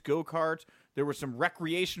 boats, go-karts. There was some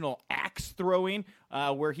recreational axe throwing,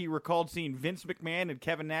 where he recalled seeing Vince McMahon and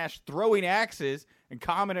Kevin Nash throwing axes, and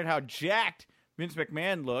commented how jacked Vince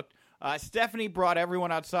McMahon looked. Stephanie brought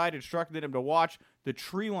everyone outside, instructed them to watch the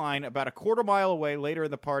tree line about a quarter mile away later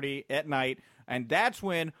in the party at night, and that's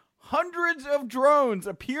when hundreds of drones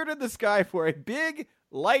appeared in the sky for a big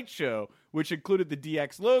light show, which included the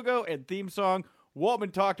DX logo and theme song.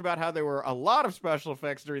 Waltman talked about how there were a lot of special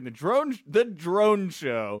effects during the drone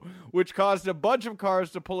show, which caused a bunch of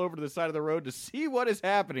cars to pull over to the side of the road to see what is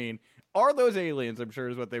happening. Are those aliens? I'm sure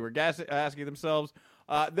is what they were asking themselves.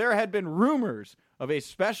 There had been rumors of a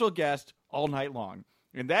special guest all night long.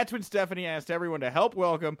 And that's when Stephanie asked everyone to help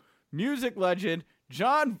welcome music legend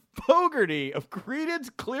John Fogerty of Creedence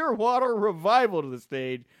Clearwater Revival to the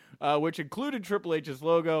stage, which included Triple H's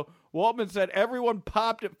logo. Waltman said everyone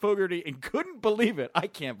popped at Fogerty and couldn't believe it. I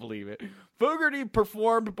can't believe it. Fogerty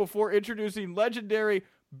performed before introducing legendary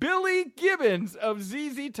Billy Gibbons of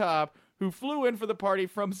ZZ Top, who flew in for the party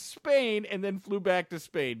from Spain and then flew back to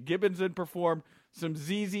Spain. Gibbons then performed some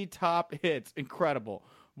ZZ Top hits. Incredible.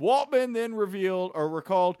 Waltman then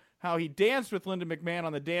recalled how he danced with Linda McMahon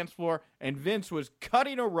on the dance floor, and Vince was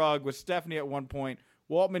cutting a rug with Stephanie at one point.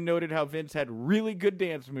 Waltman noted how Vince had really good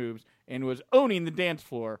dance moves and was owning the dance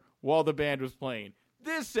floor while the band was playing.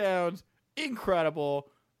 This sounds incredible.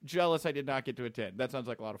 Jealous I did not get to attend. That sounds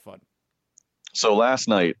like a lot of fun. So last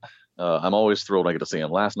night, I'm always thrilled I get to see him.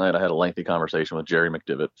 Last night, I had a lengthy conversation with Jerry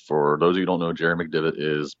McDevitt. For those of you who don't know, Jerry McDevitt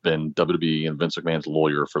has been WWE and Vince McMahon's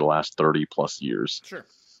lawyer for the last 30 plus years. Sure.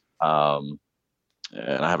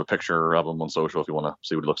 And I have a picture of him on social if you want to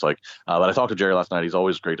see what he looks like. But I talked to Jerry last night. He's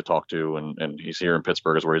always great to talk to, and he's here in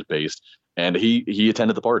Pittsburgh is where he's based. And he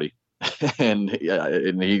attended the party, and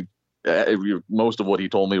he most of what he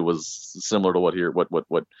told me was similar to what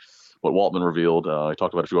Waltman revealed. He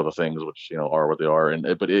talked about a few other things, which are what they are. He's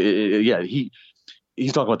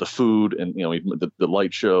talking about the food and the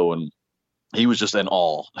light show, and he was just in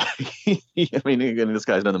awe. Again, this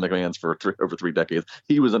guy's done the McMahons for over 3 decades.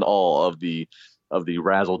 He was in awe of the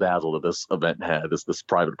razzle dazzle that this event had, this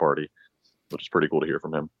private party, which is pretty cool to hear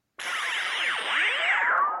from him.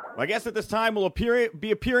 Well, I guess at this time we'll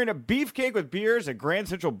be appearing at Beefcake with Beers at Grand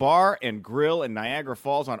Central Bar and Grill in Niagara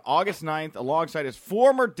Falls on August 9th, alongside his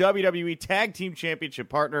former WWE Tag Team Championship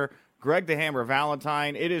partner, Greg the Hammer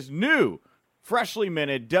Valentine. It is new, freshly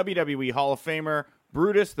minted WWE Hall of Famer,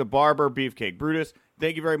 Brutus the Barber Beefcake. Brutus,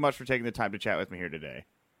 thank you very much for taking the time to chat with me here today.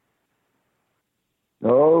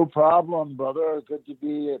 No problem, brother. Good to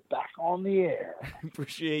be back on the air.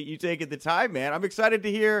 Appreciate you taking the time, man. I'm excited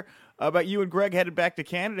to hear about you and Greg headed back to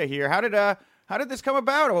Canada here. How did this come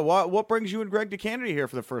about? What brings you and Greg to Canada here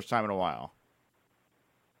for the first time in a while?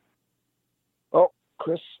 Oh,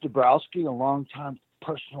 Chris Dabrowski, a longtime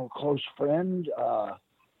personal close friend,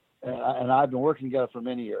 and I've been working together for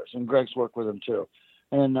many years, and Greg's worked with him too.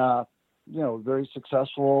 And, very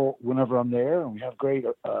successful whenever I'm there, and we have great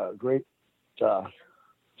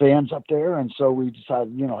fans up there. And so we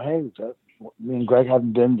decided, hey, me and Greg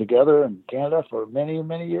haven't been together in Canada for many,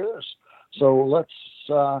 many years. So let's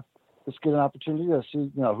let's get an opportunity to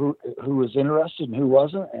see, who was interested and who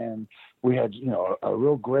wasn't. And we had, a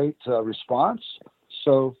real great response.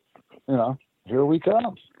 So, here we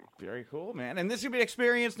come. Very cool, man. And this is going to be an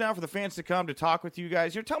experience now for the fans to come to talk with you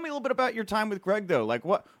guys. Tell me a little bit about your time with Greg, though. Like,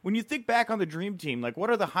 when you think back on the Dream Team, like,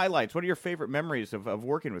 what are the highlights? What are your favorite memories of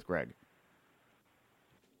working with Greg?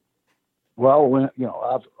 Well,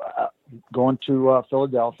 I've going to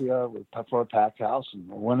Philadelphia for a packed house and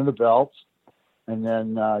winning the belts, and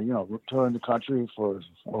then touring the country for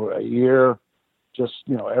a year, just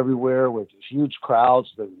everywhere with huge crowds.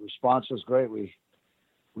 The response was great.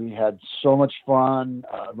 We had so much fun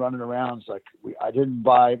running around. It's like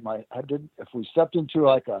if we stepped into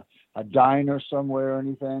like a diner somewhere or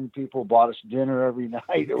anything, people bought us dinner every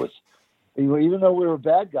night. It was, even though we were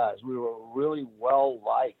bad guys, we were really well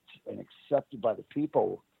liked and accepted by the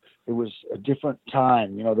people. It was a different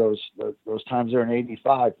time. Those times there in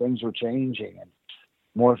 '85, things were changing, and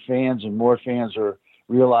more fans are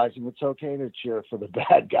realizing it's okay to cheer for the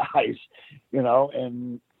bad guys,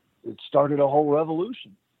 and it started a whole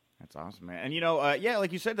revolution. That's awesome, man. And,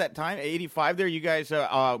 like you said, that time, 85 there, you guys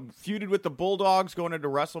feuded with the Bulldogs going into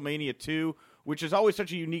WrestleMania 2, which is always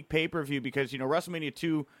such a unique pay-per-view because, WrestleMania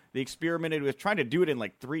 2, they experimented with trying to do it in,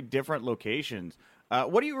 like, 3 different locations.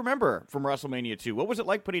 What do you remember from WrestleMania 2? What was it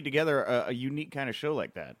like putting together a unique kind of show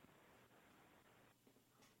like that?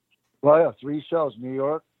 Well, yeah, 3 shows, New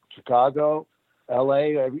York, Chicago,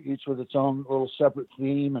 L.A., each with its own little separate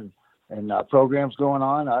theme and programs going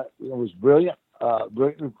on. It was brilliant.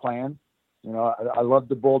 Brilliantly planned. I loved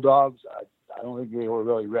the Bulldogs. I don't think they were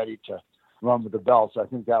really ready to run with the belts. I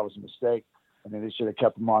think that was a mistake. I mean, they should have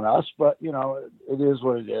kept them on us, but it is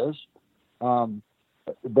what it is.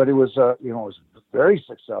 But it was, it was very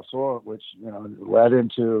successful, which led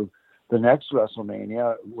into the next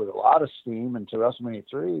WrestleMania with a lot of steam into WrestleMania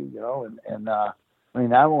 3. I mean,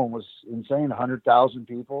 that one was insane. 100,000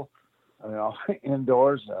 people,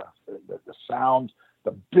 indoors. The sound.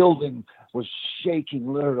 The building was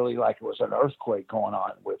shaking literally like it was an earthquake going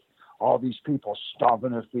on with all these people stomping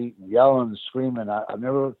their feet and yelling and screaming. I've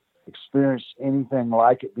never experienced anything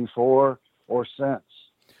like it before or since.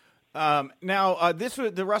 Now, this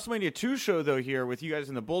was the WrestleMania 2 show, though, here with you guys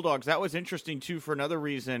and the Bulldogs. That was interesting, too, for another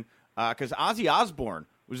reason, because Ozzy Osbourne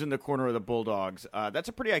was in the corner of the Bulldogs. That's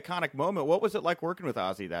a pretty iconic moment. What was it like working with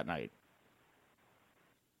Ozzy that night?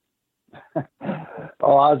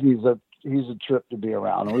 Ozzy's he's a trip to be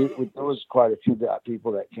around. There was quite a few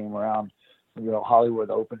people that came around.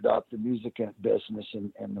 Hollywood opened up. The music business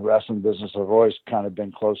and the wrestling business have always kind of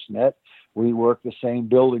been close knit. We work the same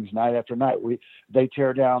buildings night after night. They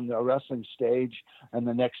tear down the wrestling stage, and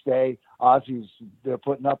the next day they're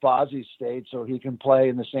putting up Ozzy's stage so he can play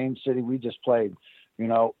in the same city we just played.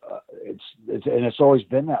 It's always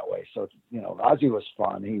been that way. So Ozzy was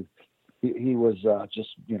fun. He was just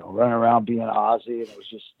running around being Ozzy, and it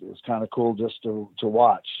was kind of cool just to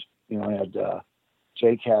watch.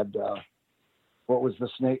 Jake had what was the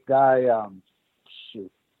snake guy?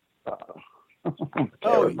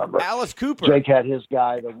 Alice Cooper. Jake had his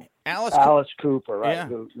guy, Alice Cooper, right? Yeah.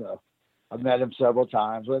 Who, I've met him several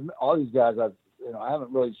times. All these guys I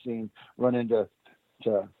haven't really seen run into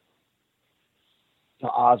to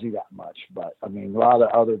Ozzy that much, but I mean, a lot of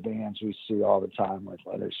other bands we see all the time, like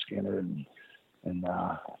Leonard Skinner and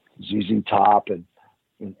ZZ Top,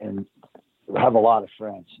 and have a lot of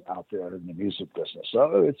friends out there in the music business.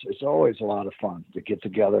 So it's always a lot of fun to get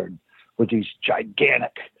together and with these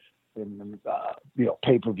gigantic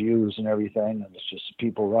pay-per-views and everything, and it's just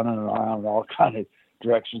people running around in all kind of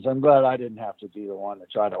directions. I'm glad I didn't have to be the one to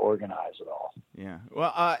try to organize it all. Yeah.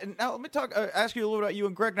 Well, now let me ask you a little about you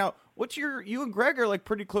and Greg. Now, you and Greg are like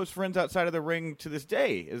pretty close friends outside of the ring to this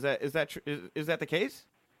day. Is that the case?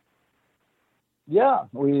 Yeah,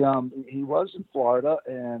 he was in Florida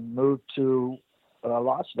and moved to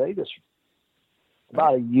Las Vegas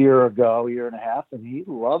about a year and a half, and he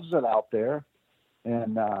loves it out there.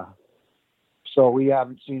 And so we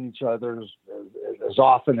haven't seen each other as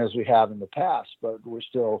often as we have in the past, but we're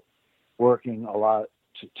still working a lot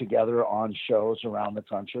together on shows around the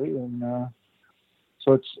country, and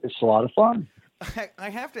so it's a lot of fun. I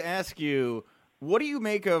have to ask you, what do you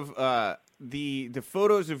make of the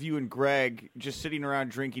photos of you and Greg just sitting around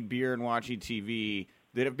drinking beer and watching TV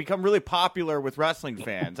that have become really popular with wrestling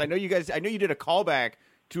fans? I know you did a callback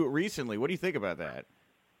to it recently. What do you think about that?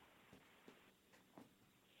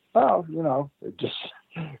 Well, just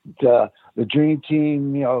the Dream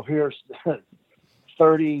Team, here's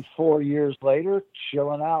 34 years later,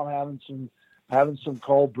 chilling out, having some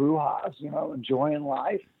cold brujas, enjoying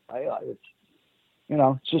life. It's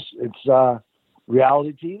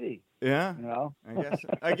reality TV. Yeah. You know?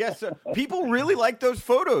 I guess people really like those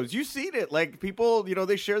photos. You've seen it. Like people,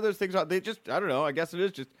 they share those things out. They just, I don't know. I guess it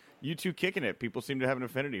is just you two kicking it. People seem to have an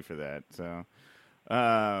affinity for that. So,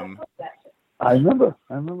 I remember.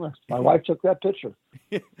 My wife took that picture.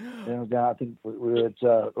 I think we were at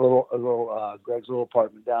a little Greg's little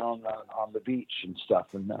apartment down on the beach and stuff.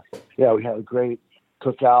 And we had a great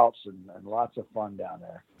cookouts and lots of fun down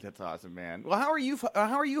there. That's awesome, man. Well, how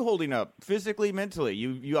are you holding up physically, mentally?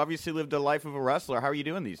 You obviously lived a life of a wrestler. How are you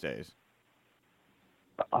doing these days?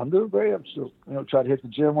 I'm doing great. I'm still, try to hit the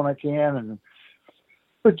gym when I can, and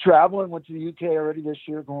been traveling. Went to the UK already this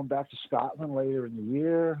year. Going back to Scotland later in the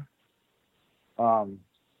year.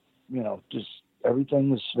 Just everything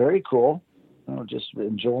was very cool. Just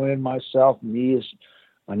enjoying myself. My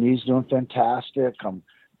knee's doing fantastic.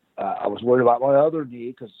 I was worried about my other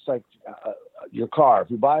knee because it's like your car.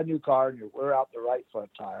 If you buy a new car and you wear out the right front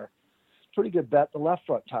tire, it's a pretty good bet the left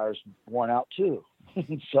front tire's worn out too.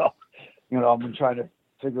 So, I've been trying to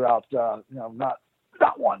figure out, not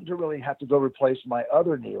wanting to really have to go replace my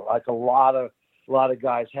other knee like a lot of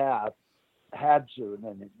guys had to,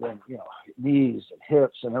 and then knees and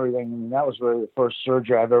hips and everything. I mean, that was really the first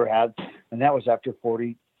surgery I've ever had, and that was after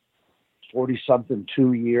 40 something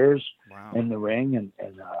 2 years. Wow. In the ring, and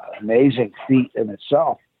amazing feat in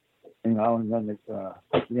itself, and then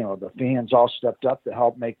the fans all stepped up to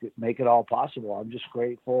help make it all possible. I'm just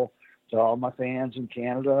grateful to all my fans in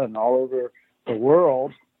Canada and all over the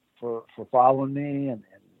world for following me and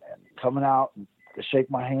coming out and to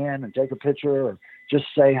shake my hand and take a picture or just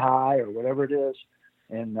say hi or whatever it is.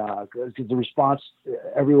 And because the response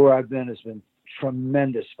everywhere I've been has been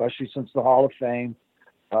tremendous, especially since the Hall of Fame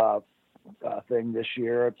thing this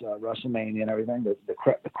year at WrestleMania and everything. The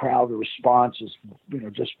crowd, the response is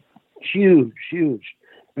just huge.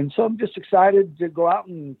 And so I'm just excited to go out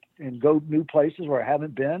and go new places where I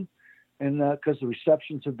haven't been, and because the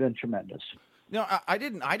receptions have been tremendous. No, I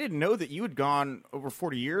didn't know that you had gone over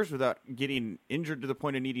 40 years without getting injured to the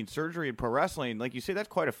point of needing surgery in pro wrestling. Like you say, that's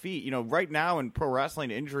quite a feat. Right now in pro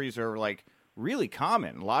wrestling, injuries are like really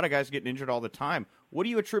common. A lot of guys getting injured all the time. What do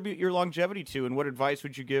you attribute your longevity to, and what advice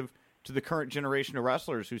would you give to the current generation of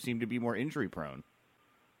wrestlers who seem to be more injury prone?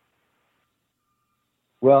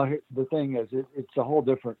 Well, the thing is, it's a whole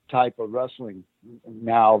different type of wrestling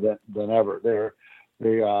now than ever.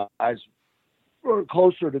 They guys were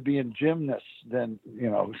closer to being gymnasts than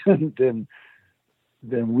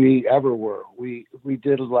than we ever were. We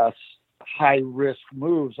did less high risk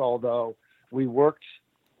moves, although we worked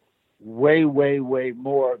way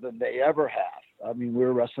more than they ever have. I mean, we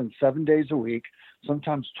were wrestling 7 days a week,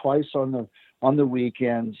 sometimes twice on the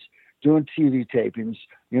weekends, doing TV tapings.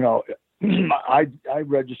 I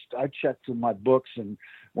checked in my books, and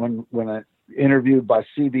when I interviewed by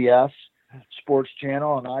CBS Sports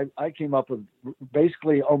Channel, and I came up with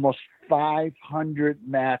basically almost 500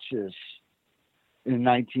 matches in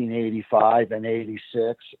 1985 and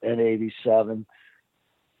 86 and 87,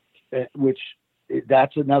 which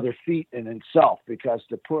that's another feat in itself, because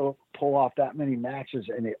to pull off that many matches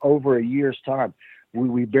in over a year's time,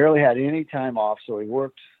 we barely had any time off. So we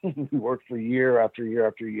worked for year after year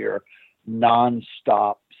after year,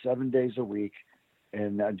 nonstop, 7 days a week.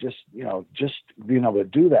 And just being able to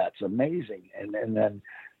do that's amazing. And then,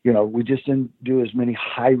 we just didn't do as many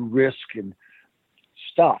high risk and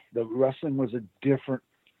stuff. The wrestling was a different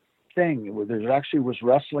thing. There actually was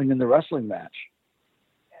wrestling in the wrestling match.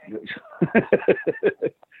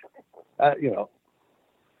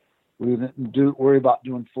 We didn't worry about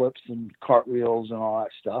doing flips and cartwheels and all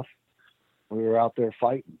that stuff. We were out there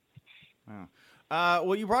fighting. Wow.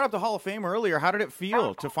 Well, you brought up the Hall of Fame earlier. How did it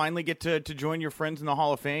feel to finally get to join your friends in the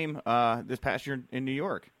Hall of Fame this past year in New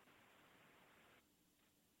York?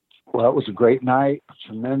 Well, it was a great night,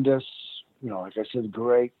 tremendous. Like I said,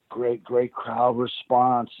 great crowd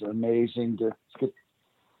response, amazing to get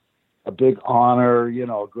a big honor,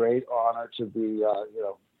 a great honor to be,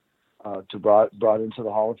 to brought into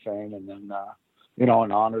the Hall of Fame, and then,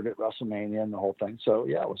 and honored at WrestleMania and the whole thing. So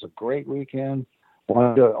yeah, it was a great weekend.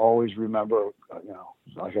 Wanted to always remember,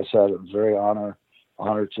 like I said, it was very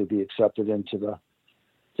honored to be accepted into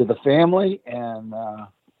the family, and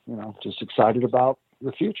just excited about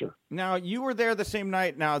the future. Now, you were there the same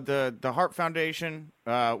night. Now, the Hart Foundation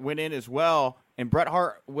went in as well, and Bret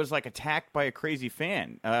Hart was like attacked by a crazy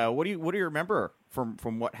fan. What do you remember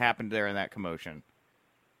from what happened there in that commotion?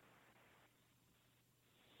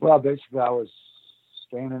 Well, basically, I was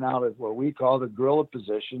standing out at what we call the gorilla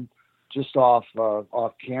position, just off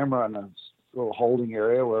camera in a little holding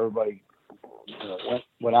area where everybody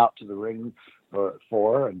went out to the ring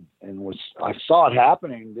for, and I saw it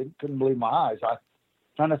happening. Couldn't believe my eyes.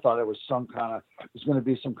 kind of thought it was going to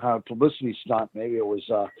be some kind of publicity stunt. Maybe it was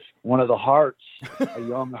one of the Harts, a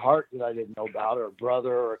young Hart that I didn't know about, or a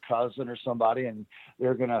brother or a cousin or somebody, and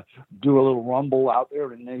they're going to do a little rumble out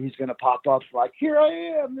there, and then he's going to pop up like, "Here I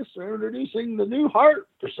am, Mr. Introducing the new Hart,"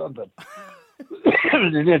 or something.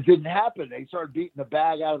 And it didn't happen. They started beating the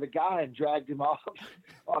bag out of the guy and dragged him off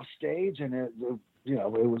stage, and we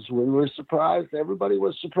were surprised. Everybody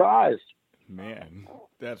was surprised. Man,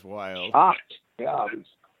 that's wild. Shocked. Yeah.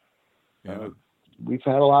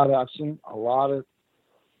 I've seen a lot of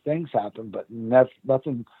things happen, but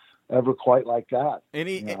nothing ever quite like that.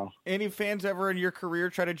 Any fans ever in your career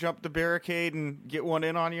try to jump the barricade and get one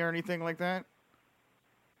in on you or anything like that?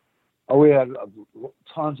 Oh, we had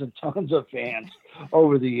tons and tons of fans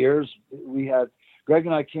over the years. We had Greg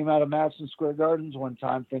and I came out of Madison Square Gardens one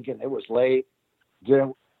time thinking it was late.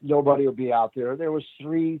 Nobody would be out there. There was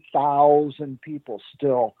 3,000 people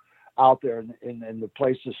still out there, and the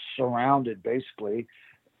place is surrounded basically.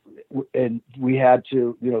 And we had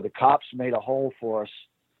to, the cops made a hole for us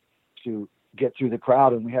to get through the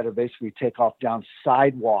crowd, and we had to basically take off down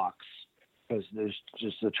sidewalks because there's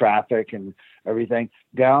just the traffic and everything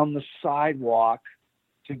down the sidewalk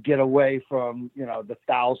to get away from, the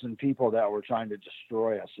 1,000 people that were trying to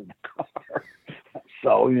destroy us in the car.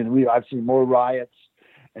 So, I've seen more riots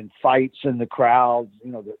and fights in the crowd.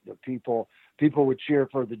 The people would cheer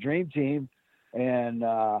for the Dream Team, and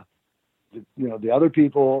the other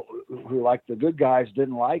people who like the good guys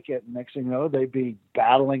didn't like it. And next thing you know, they'd be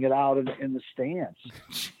battling it out in the stands.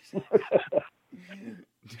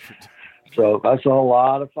 So I saw a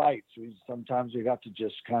lot of fights. Sometimes we got to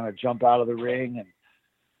just kind of jump out of the ring and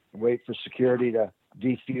wait for security to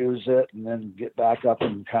defuse it, and then get back up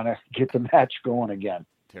and kind of get the match going again.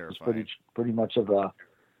 Terrifying. It's pretty much of a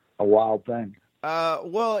wild thing.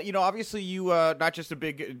 Well, obviously you not just a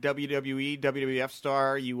big WWE, WWF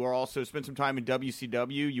star, you were also spent some time in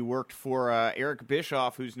WCW. You worked for Eric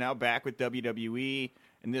Bischoff, who's now back with WWE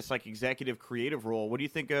in this executive creative role. What do you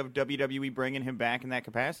think of WWE bringing him back in that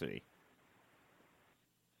capacity?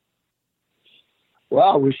 Well,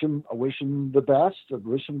 I wish him the best. I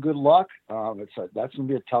wish him good luck. That's going to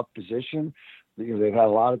be a tough position. They've had a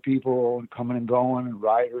lot of people coming and going, and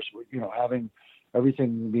writers, having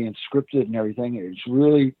everything being scripted and everything. It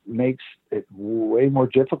really makes it way more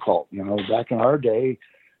difficult. Back in our day,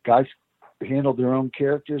 guys handled their own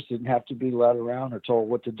characters, didn't have to be led around or told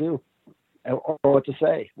what to do or what to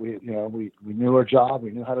say. We knew our job.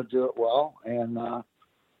 We knew how to do it well.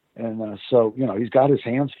 So he's got his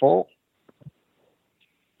hands full.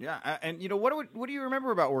 Yeah, and what do you remember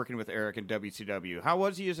about working with Eric in WCW? How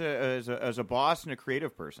was he as a boss and a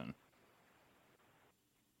creative person?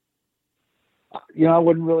 I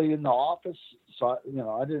wasn't really in the office, so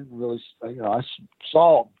I didn't really. I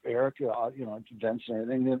saw Eric, at events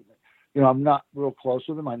and everything. I'm not real close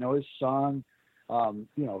with him. I know his son.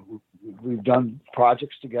 We've done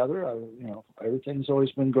projects together. Everything's always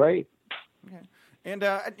been great. Okay. And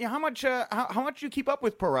how much do you keep up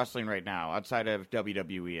with pro wrestling right now outside of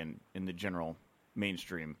WWE and in the general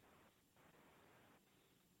mainstream?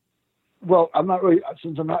 Well, I'm not really,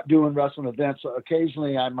 since I'm not doing wrestling events.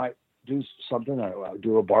 Occasionally, I might do something. I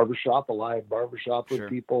do a live barbershop with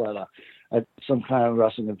people at some kind of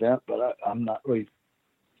wrestling event. But I'm not really.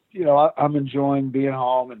 I'm enjoying being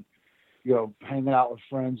home and hanging out with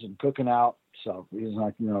friends and cooking out. So he's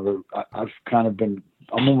like, I've kind of been,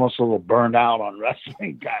 I'm almost a little burned out on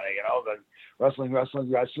wrestling, the wrestling.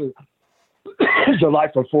 It's a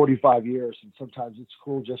life for 45 years. And sometimes it's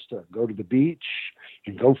cool just to go to the beach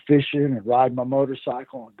and go fishing and ride my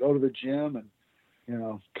motorcycle and go to the gym and,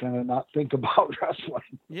 kind of not think about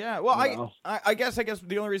wrestling. Yeah. Well, I guess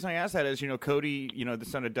the only reason I asked that is, Cody, the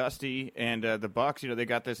son of Dusty and the Bucks, they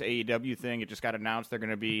got this AEW thing. It just got announced they're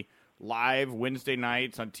going to be live Wednesday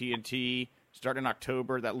nights on TNT. Starting in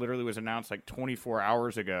October. That literally was announced 24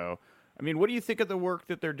 hours ago. I mean, what do you think of the work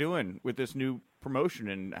that they're doing with this new promotion?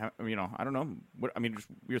 And, I don't know. Just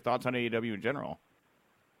your thoughts on AEW in general.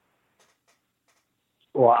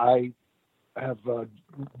 Well, I have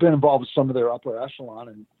been involved with some of their upper echelon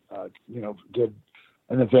and, did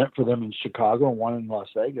an event for them in Chicago and one in Las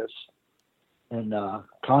Vegas. And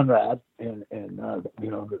Conrad and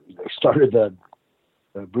they started the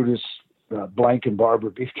Brutus Blank and Barber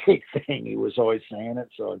Beefcake thing. He was always saying it,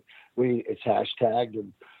 so it's hashtagged.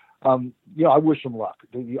 And I wish him luck.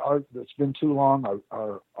 It's been too long.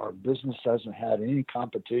 Our business hasn't had any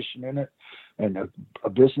competition in it, and a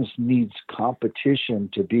business needs competition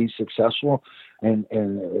to be successful, and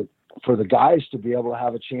for the guys to be able to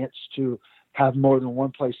have a chance to have more than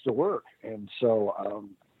one place to work. And so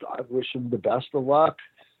I wish him the best of luck.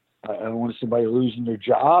 I don't want to see anybody losing their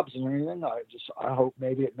jobs and anything. I hope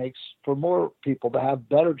maybe it makes for more people to have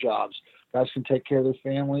better jobs. Guys can take care of their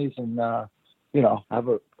families and, have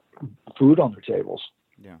food on their tables.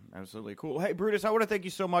 Yeah, absolutely. Cool. Hey, Brutus, I want to thank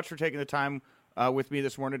you so much for taking the time with me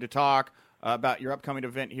this morning to talk about your upcoming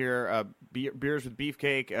event here, Beers with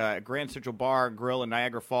Beefcake, Grand Central Bar and Grill in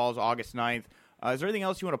Niagara Falls, August 9th. Is there anything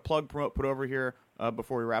else you want to plug, promote, put over here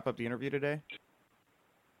before we wrap up the interview today?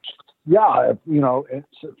 Yeah, if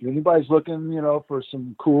anybody's looking, for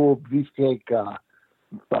some cool beefcake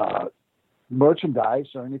merchandise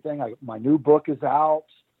or anything, my new book is out.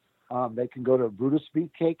 They can go to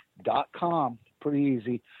brutusbeefcake.com. Pretty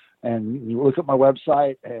easy. And you look at my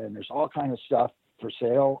website, and there's all kinds of stuff for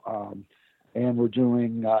sale. And we're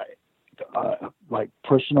doing like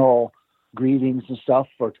personal greetings and stuff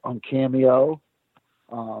on Cameo.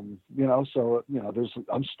 I'm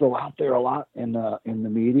still out there a lot in the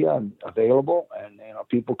media and available, and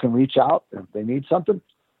people can reach out if they need something.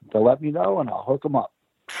 They'll let me know, and I'll hook them up.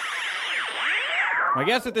 My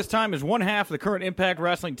guest at this time is one half of the current Impact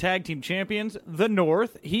Wrestling Tag Team Champions, The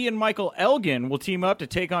North. He and Michael Elgin will team up to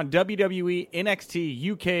take on WWE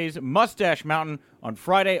NXT UK's Mustache Mountain on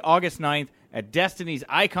Friday, August 9th at Destiny's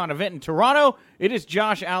Icon event in Toronto. It is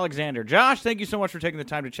Josh Alexander. Josh, thank you so much for taking the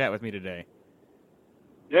time to chat with me today.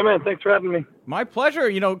 Yeah, man, thanks for having me. My pleasure.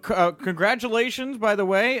 Congratulations, by the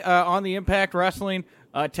way, on the Impact Wrestling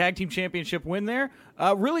Tag Team Championship win there.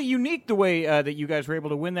 Really unique the way that you guys were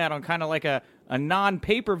able to win that on kind of like a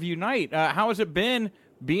non-pay-per-view night. How has it been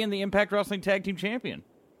being the Impact Wrestling Tag Team Champion?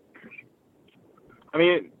 I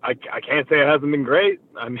mean, I can't say it hasn't been great.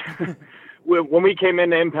 I mean, when we came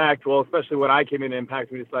into Impact, well, especially when I came into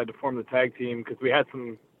Impact, we decided to form the tag team because we had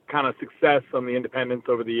some kind of success on the independents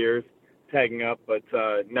over the years, tagging up, but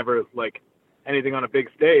never like anything on a big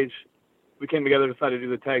stage. We came together, decided to do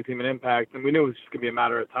the tag team in Impact, and we knew it was just going to be a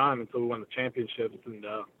matter of time until we won the championships. And,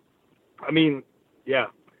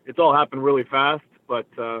 it's all happened really fast, but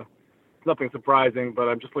it's nothing surprising, but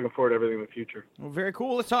I'm just looking forward to everything in the future. Well, very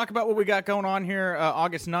cool. Let's talk about what we got going on here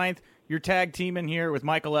August 9th. Your tag team in here with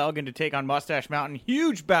Michael Elgin to take on Mustache Mountain.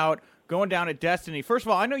 Huge bout going down at Destiny. First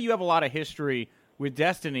of all, I know you have a lot of history with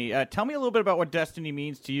Destiny. Tell me a little bit about what Destiny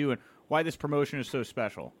means to you and why this promotion is so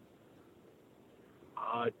special.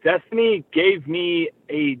 Destiny gave me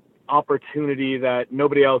a opportunity that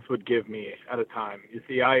nobody else would give me at a time. You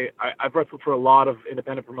see, I've wrestled for a lot of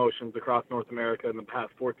independent promotions across North America in the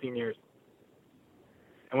past 14 years.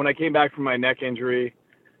 And when I came back from my neck injury,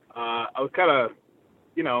 I was kind of,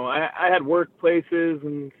 I had workplaces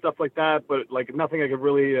and stuff like that, but like nothing I could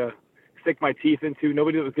really stick my teeth into.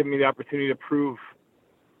 Nobody that was giving me the opportunity to prove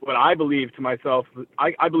what I believe to myself.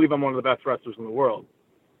 I believe I'm one of the best wrestlers in the world.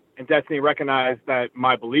 And Destiny recognized that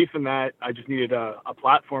my belief in that, I just needed a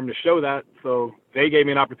platform to show that. So they gave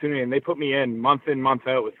me an opportunity, and they put me in, month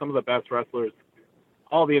out, with some of the best wrestlers,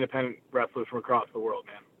 all the independent wrestlers from across the world,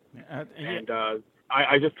 man.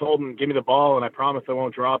 I just told them, give me the ball, and I promise I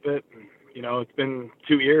won't drop it. And, it's been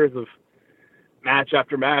 2 years of match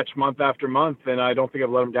after match, month after month, and I don't think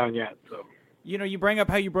I've let them down yet. So. You bring up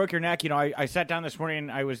how you broke your neck. I sat down this morning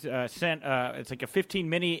and I was sent, it's like a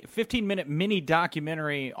 15-minute mini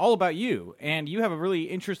documentary all about you. And you have a really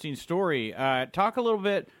interesting story. Talk a little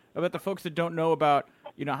bit about the folks that don't know about,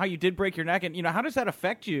 how you did break your neck. And, how does that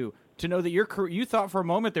affect you to know that you thought for a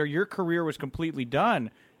moment there your career was completely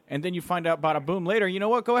done. And then you find out, bada boom, later, you know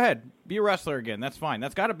what, go ahead, be a wrestler again. That's fine.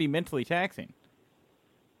 That's got to be mentally taxing.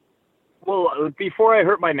 Well, before I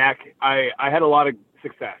hurt my neck, I had a lot of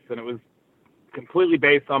success, and it was completely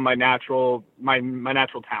based on my natural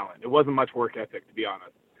talent. It wasn't much work ethic, to be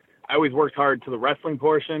honest. I always worked hard to the wrestling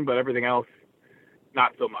portion, but everything else,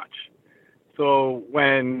 not so much. So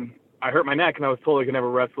when I hurt my neck and I was told I could never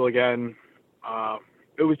wrestle again,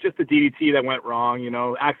 it was just a DDT that went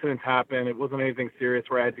wrong. Accidents happen. It wasn't anything serious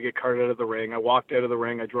where I had to get carted out of the ring. I walked out of the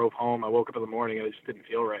ring. I drove home. I woke up in the morning and it just didn't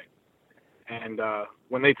feel right. And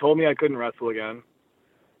when they told me I couldn't wrestle again,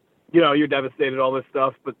 you're devastated, all this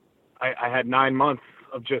stuff, but I had 9 months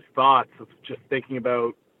of just thoughts of just thinking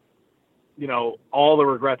about, all the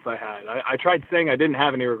regrets I had. I tried saying I didn't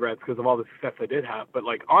have any regrets because of all the success I did have. But,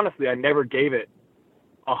 honestly, I never gave it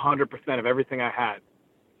 100% of everything I had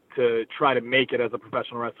to try to make it as a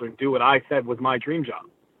professional wrestler and do what I said was my dream job.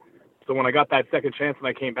 So when I got that second chance and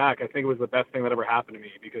I came back, I think it was the best thing that ever happened to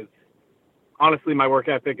me because, honestly, my work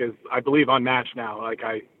ethic is, I believe, unmatched now.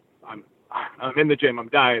 I'm in the gym. I'm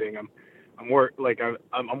dieting. I'm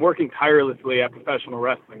working tirelessly at professional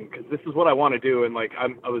wrestling because this is what I want to do, and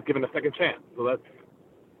I was given a second chance. So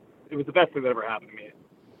it was the best thing that ever happened to me.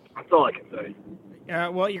 That's all I can say.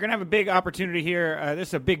 Well, you're going to have a big opportunity here. This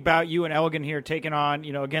is a big bout. You and Elgin here taking on,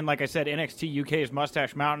 again, like I said, NXT UK's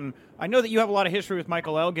Mustache Mountain. I know that you have a lot of history with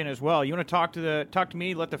Michael Elgin as well. You want to talk to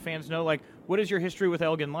me, let the fans know, what is your history with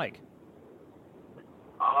Elgin like?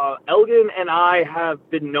 Elgin and I have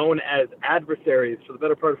been known as adversaries for the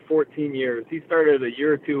better part of 14 years. He started a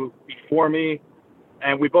year or two before me,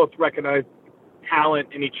 and we both recognized talent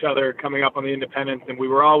in each other coming up on the independents, and we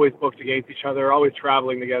were always booked against each other, always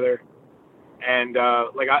traveling together. And,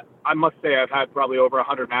 I must say I've had probably over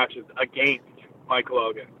 100 matches against Michael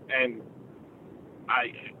Elgin. And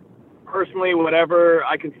I personally, whatever,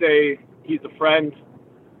 I can say he's a friend.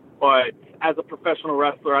 But as a professional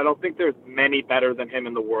wrestler, I don't think there's many better than him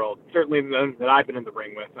in the world, certainly none that I've been in the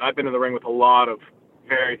ring with. And I've been in the ring with a lot of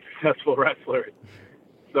very successful wrestlers.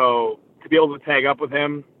 So to be able to tag up with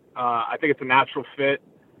him, I think it's a natural fit.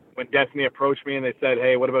 When Destiny approached me and they said,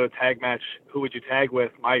 hey, what about a tag match? Who would you tag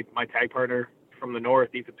with? My tag partner from the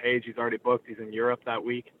North, Ethan Page, he's already booked. He's in Europe that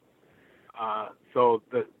week. So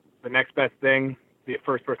the next best thing, the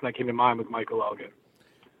first person that came to mind was Michael Elgin.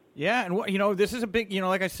 Yeah, and this is a big,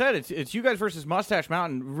 like I said, it's you guys versus Mustache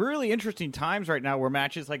Mountain. Really interesting times right now where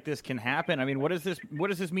matches like this can happen. I mean, what does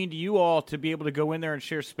this mean to you all to be able to go in there and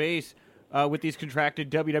share space with these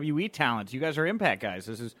contracted WWE talents? You guys are Impact guys.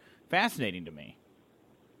 This is fascinating to me.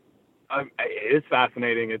 It is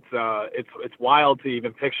fascinating. It's wild to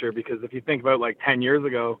even picture, because if you think about 10 years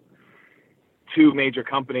ago, two major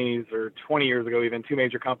companies, or 20 years ago even, two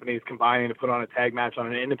major companies combining to put on a tag match on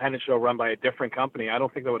an independent show run by a different company, I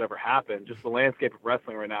don't think that would ever happen. Just the landscape of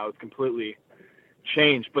wrestling right now is completely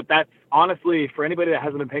changed. But that's honestly, for anybody that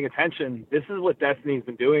hasn't been paying attention, this is what Destiny's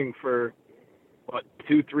been doing for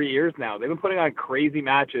 2-3 years now. They've been putting on crazy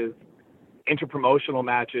matches, interpromotional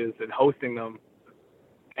matches, and hosting them,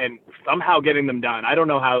 and somehow getting them done. I don't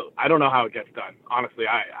know how it gets done. Honestly,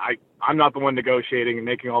 I'm not the one negotiating and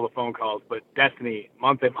making all the phone calls, but Destiny,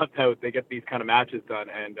 month in, month out, they get these kind of matches done.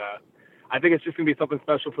 And I think it's just going to be something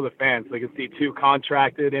special for the fans. They can see two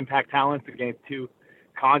contracted Impact talents against two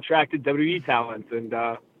contracted WWE talents. And,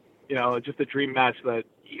 just a dream match that,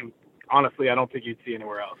 honestly, I don't think you'd see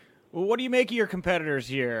anywhere else. Well, what do you make of your competitors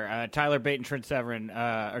here, Tyler Bate and Trent Seven,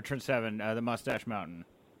 the Mustache Mountain?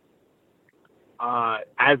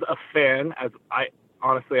 As a fan,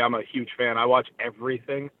 I'm a huge fan. I watch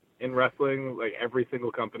everything in wrestling, every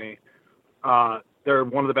single company. They're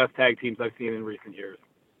one of the best tag teams I've seen in recent years.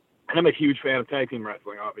 And I'm a huge fan of tag team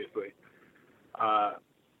wrestling, obviously.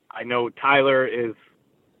 I know Tyler is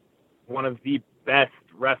one of the best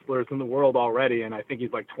wrestlers in the world already, and I think he's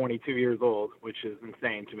 22 years old, which is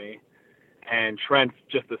insane to me. And Trent's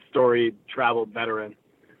just a storied, traveled veteran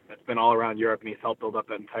that's been all around Europe, and he's helped build up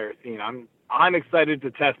that entire scene. I'm excited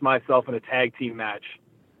to test myself in a tag team match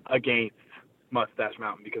against Mustache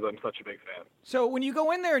Mountain, because I'm such a big fan. So when you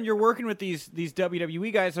go in there and you're working with these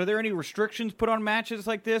WWE guys, are there any restrictions put on matches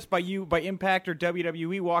like this by Impact or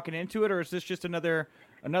WWE walking into it, or is this just another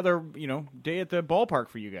day at the ballpark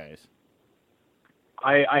for you guys?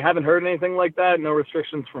 I haven't heard anything like that. No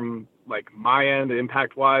restrictions from my end,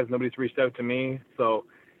 Impact wise. Nobody's reached out to me. So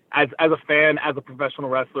as a fan, as a professional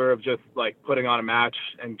wrestler, of just putting on a match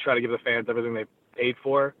and try to give the fans everything they paid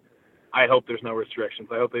for, I hope there's no restrictions.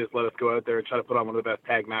 I hope they just let us go out there and try to put on one of the best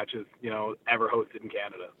tag matches, ever hosted in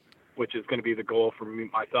Canada, which is going to be the goal for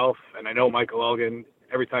myself. And I know Michael Elgin,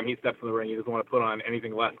 every time he steps in the ring, he doesn't want to put on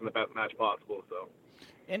anything less than the best match possible. So.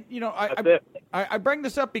 And, I bring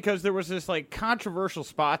this up because there was this, controversial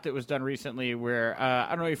spot that was done recently where, I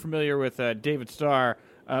don't know if you're familiar with David Starr,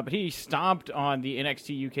 but he stomped on the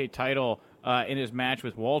NXT UK title in his match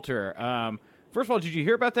with Walter. First of all, did you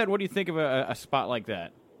hear about that? What do you think of a spot like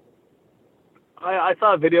that? I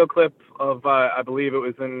saw a video clip of, I believe it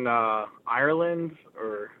was in Ireland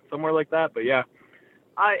or somewhere like that. But, yeah,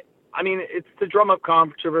 I mean, it's to drum up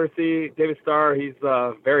controversy. David Starr, he's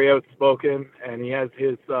very outspoken, and he has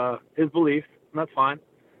his beliefs, and that's fine.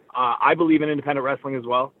 I believe in independent wrestling as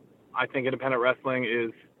well. I think independent wrestling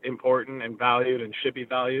is important and valued and should be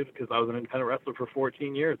valued, because I was an independent wrestler for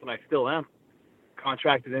 14 years, and I still am.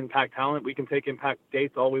 Contracted Impact talent, we can take Impact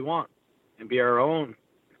dates all we want and be our own,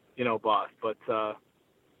 boss. But to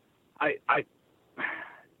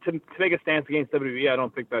make a stance against WWE, I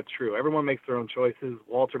don't think that's true. Everyone makes their own choices.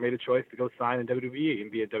 Walter made a choice to go sign in WWE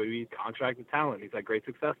and be a WWE contracted talent. He's had great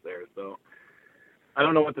success there. So I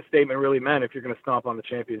don't know what the statement really meant if you're going to stomp on the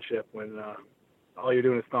championship when all you're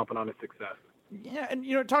doing is stomping on his success. Yeah, and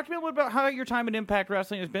talk to me a little about how your time in Impact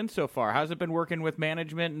Wrestling has been so far. How's it been working with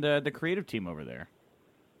management and the creative team over there?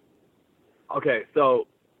 Okay, so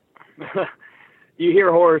you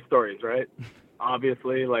hear horror stories, right?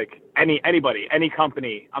 obviously, like anybody, any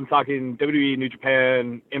company. I'm talking WWE, New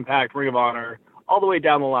Japan, Impact, Ring of Honor, all the way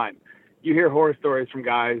down the line. You hear horror stories from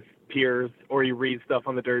guys, peers, or you read stuff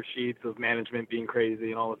on the dirt sheets of management being crazy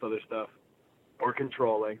and all this other stuff, or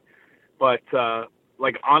controlling. But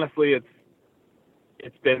like honestly,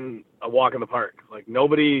 it's been a walk in the park. Like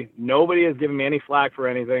nobody has given me any flack for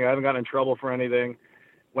anything. I haven't gotten in trouble for anything.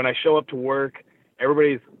 When I show up to work,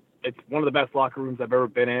 it's one of the best locker rooms I've ever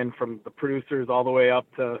been in, from the producers all the way up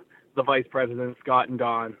to the vice president, Scott and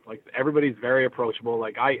Don. Like everybody's very approachable.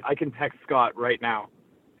 Like I can text Scott right now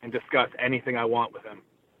and discuss anything I want with him,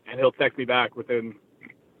 and he'll text me back within,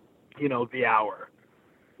 the hour,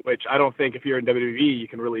 which I don't think if you're in WWE, you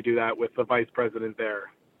can really do that with the vice president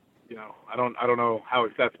there. I don't know how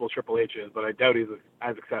accessible Triple H is, but I doubt he's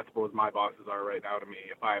as accessible as my bosses are right now to me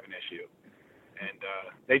if I have an issue. And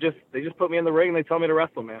they just put me in the ring and they tell me to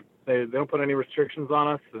wrestle, man. They don't put any restrictions on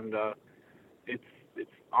us, and it's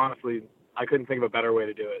honestly, I couldn't think of a better way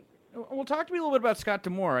to do it. Well, talk to me a little bit about Scott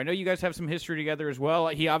D'Amore. I know you guys have some history together as well.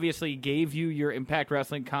 He obviously gave you your Impact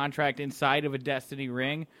Wrestling contract inside of a Destiny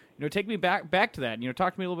ring. Take me back to that.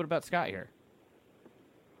 Talk to me a little bit about Scott here.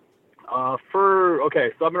 So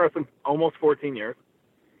I've been wrestling almost 14 years,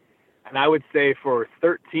 and I would say for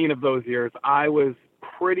 13 of those years, I was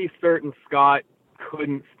pretty certain Scott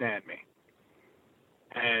couldn't stand me.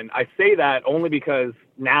 And I say that only because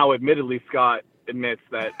now, admittedly, Scott admits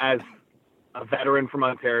that as a veteran from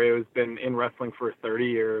Ontario who's been in wrestling for 30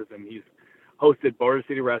 years, and he's hosted Border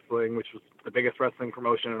City Wrestling, which was the biggest wrestling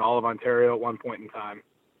promotion in all of Ontario at one point in time.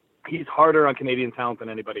 He's harder on Canadian talent than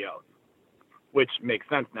anybody else, which makes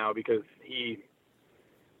sense now because he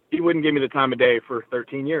wouldn't give me the time of day for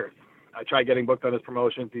 13 years. I tried getting booked on his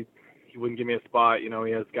promotions. He wouldn't give me a spot. He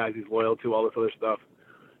has guys he's loyal to, all this other stuff.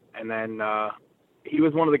 And then he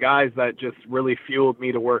was one of the guys that just really fueled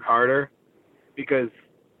me to work harder, because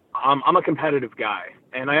I'm a competitive guy,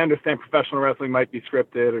 and I understand professional wrestling might be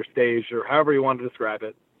scripted or staged or however you want to describe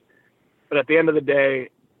it. But at the end of the day,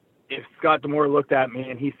 if Scott D'Amore looked at me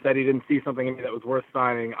and he said he didn't see something in me that was worth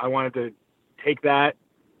signing, I wanted to take that,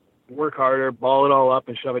 work harder, ball it all up,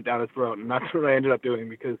 and shove it down his throat. And that's what I ended up doing,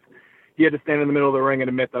 because he had to stand in the middle of the ring and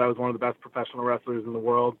admit that I was one of the best professional wrestlers in the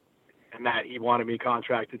world, and that he wanted me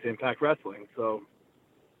contracted to Impact Wrestling. So,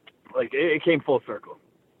 it came full circle.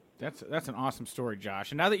 That's an awesome story,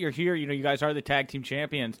 Josh. And now that you're here, you guys are the tag team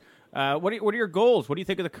champions. What are your goals? What do you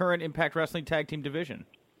think of the current Impact Wrestling tag team division?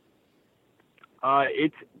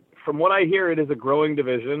 From what I hear, it is a growing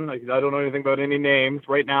division. I don't know anything about any names.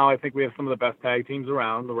 Right now, I think we have some of the best tag teams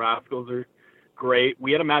around. The Rascals are great.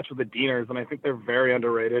 We had a match with the Deaners, and I think they're very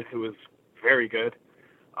underrated. It was very good.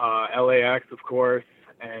 LAX, of course,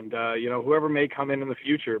 and whoever may come in the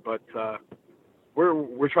future. But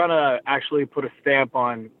we're trying to actually put a stamp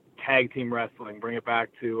on tag team wrestling, bring it back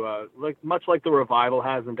to much like the Revival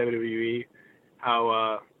has in WWE.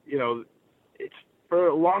 How it's for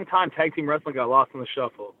a long time tag team wrestling got lost in the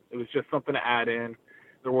shuffle. It was just something to add in.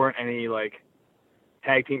 There weren't any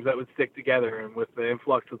tag teams that would stick together, and with the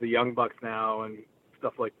influx of the Young Bucks now and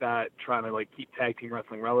stuff like that, trying to keep tag team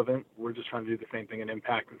wrestling relevant, we're just trying to do the same thing in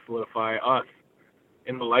Impact and solidify us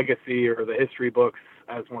in the legacy or the history books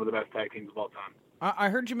as one of the best tag teams of all time. I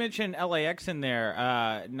heard you mention LAX in there.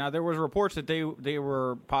 Now, there was reports that they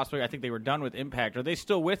were possibly, I think they were done with Impact. Are they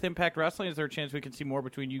still with Impact Wrestling? Is there a chance we can see more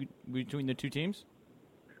between the two teams?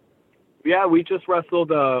 Yeah, we just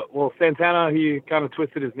wrestled. Santana, he kind of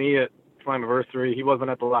twisted his knee at Slammiversary. He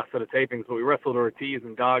wasn't at the last set of tapings, but we wrestled Ortiz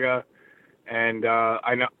and Daga. And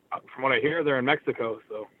I know, from what I hear, they're in Mexico.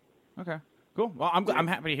 So. Okay. Cool. Well, I'm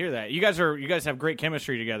happy to hear that. You guys have great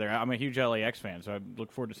chemistry together. I'm a huge LAX fan, so I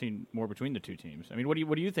look forward to seeing more between the two teams. I mean, what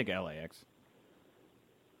do you think of LAX?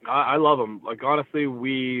 I love them. Honestly,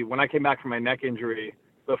 when I came back from my neck injury,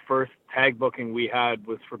 the first tag booking we had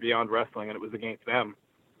was for Beyond Wrestling, and it was against them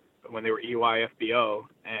when they were EYFBO.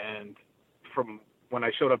 And from when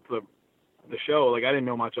I showed up to the show, I didn't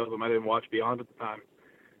know much of them. I didn't watch Beyond at the time.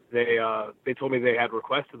 They told me they had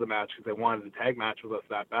requested the match because they wanted a tag match with us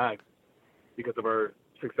that bad, because of our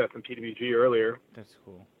success in PWG earlier. That's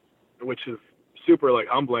cool. Which is super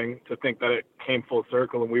humbling to think that it came full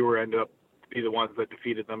circle and we ended up to be the ones that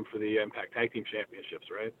defeated them for the Impact Tag Team Championships,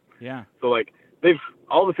 right? Yeah. So they've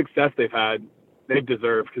all the success they've had, they've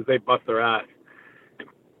deserved, because they bust their ass.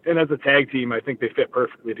 And as a tag team, I think they fit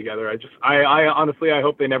perfectly together. I honestly, I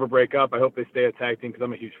hope they never break up. I hope they stay a tag team, because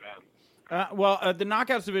I'm a huge fan. The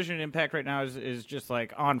Knockouts division in Impact right now is just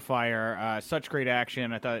on fire. Such great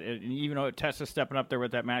action. I thought, even though Tessa stepping up there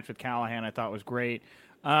with that match with Callahan, I thought was great.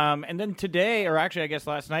 And then today, or actually I guess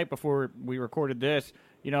last night before we recorded this,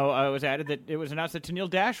 it was added that it was announced that Tennille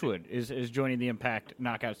Dashwood is joining the Impact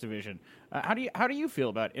Knockouts division. How do you feel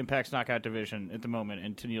about Impact's Knockout division at the moment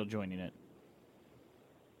and Tennille joining it?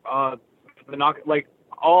 All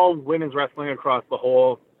women's wrestling across the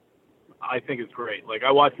whole, I think is great. Like,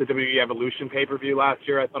 I watched the WWE Evolution pay-per-view last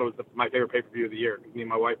year. I thought it was my favorite pay-per-view of the year. Me and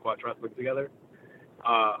my wife watch wrestling together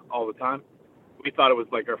all the time. We thought it was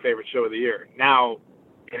like our favorite show of the year. Now,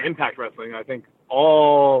 in Impact Wrestling, I think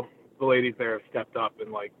all the ladies there have stepped up,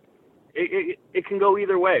 and like it can go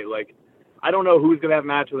either way. Like, I don't know who's gonna have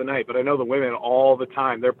match of the night, but I know the women all the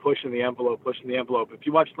time, they're pushing the envelope. If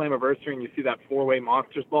you watch Slammiversary and you see that 4-way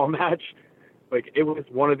Monsters Ball match, like, it was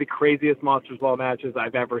one of the craziest Monsters Ball matches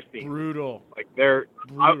I've ever seen. Brutal. Like,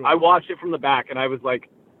 I watched it from the back, and I was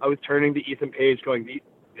turning to Ethan Page going,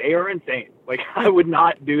 they are insane. Like, I would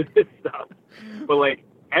not do this stuff. But like,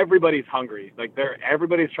 everybody's hungry. Like,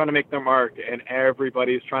 everybody's trying to make their mark, and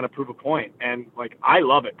everybody's trying to prove a point. And like, I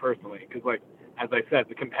love it personally, because like, as I said,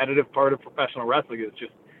 the competitive part of professional wrestling is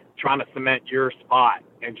just trying to cement your spot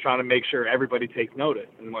and trying to make sure everybody takes notice.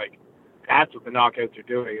 And like, that's what the Knockouts are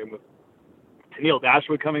doing. And with Tennille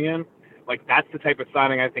Dashwood coming in, like, that's the type of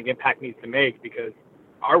signing I think Impact needs to make, because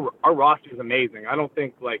our roster is amazing. I don't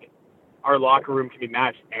think like our locker room can be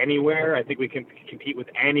matched anywhere. I think we can compete with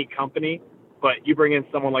any company, but you bring in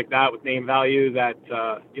someone like that with name value that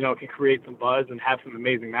can create some buzz and have some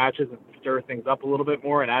amazing matches and stir things up a little bit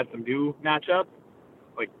more and add some new matchups.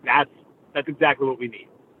 Like, that's exactly what we need.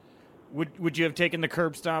 Would you have taken the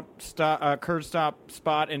curb stop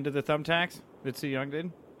spot into the Thumbtacks that Su Yung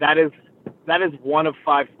did? That is one of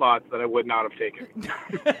 5 spots that I would not have taken.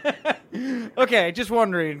 Okay, just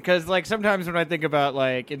wondering, because like, sometimes when I think about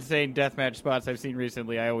like insane deathmatch spots I've seen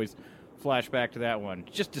recently, I always flash back to that one.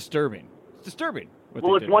 It's just disturbing. It's disturbing.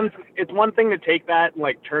 Well, it's one thing to take that and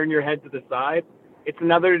like turn your head to the side. It's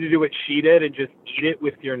another to do what she did and just eat it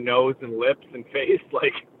with your nose and lips and face,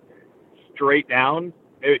 like, straight down.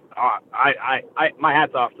 My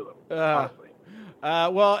hat's off to them, honestly.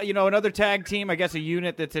 Well, another tag team, I guess a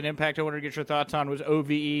unit that's an Impact I wanted to get your thoughts on was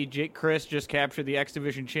OVE. Jake Crist just captured the X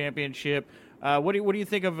Division Championship. What do you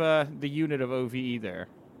think of the unit of OVE there?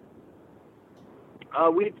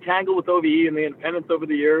 We've tangled with OVE and the independents over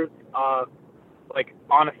the years. Like,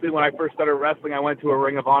 honestly, when I first started wrestling, I went to a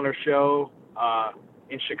Ring of Honor show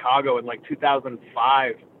in Chicago in like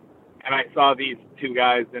 2005, and I saw these two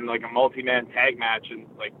guys in like a multi-man tag match, and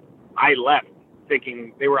like, I left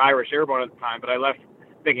thinking they were Irish Airborne at the time, but I left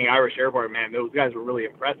thinking Irish Airborne, man, those guys were really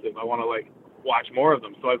impressive. I want to like watch more of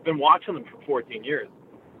them. So I've been watching them for 14 years.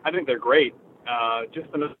 I think they're great. Just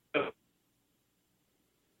another,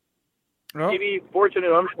 maybe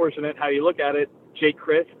fortunate, unfortunate, how you look at it. Jake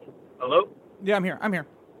Crist. Hello? Yeah, I'm here.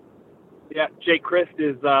 Yeah, Jake Crist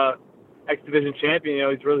is X Division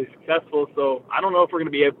champion. He's really successful. So I don't know if we're going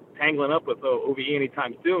to be tangling up with OVE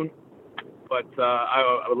anytime soon. But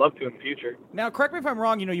I would love to in the future. Now, correct me if I'm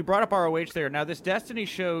wrong. You brought up ROH there. Now, this Destiny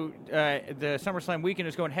show, the SummerSlam weekend,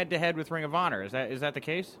 is going head-to-head with Ring of Honor. Is that the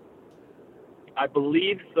case? I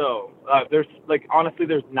believe so. Honestly,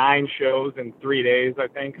 there's 9 shows in 3 days, I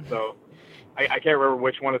think. So I can't remember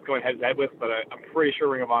which one it's going head-to-head with, but I'm pretty sure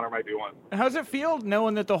Ring of Honor might be one. How does it feel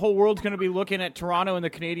knowing that the whole world's going to be looking at Toronto and the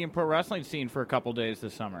Canadian pro wrestling scene for a couple days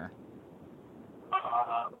this summer?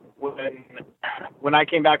 When I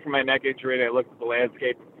came back from my neck injury and I looked at the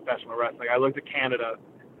landscape of professional wrestling, I looked at Canada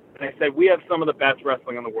and I said, we have some of the best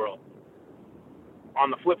wrestling in the world.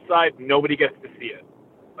 On the flip side, nobody gets to see it.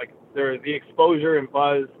 Like, there's the exposure and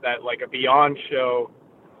buzz that like a Beyond show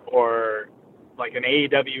or like an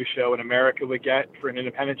AEW show in America would get for an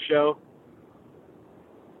independent show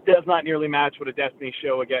does not nearly match what a Destiny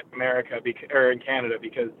show would get in America or in Canada,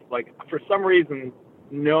 because like, for some reason,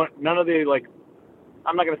 none of the, like,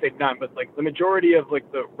 I'm not going to say none, but like the majority of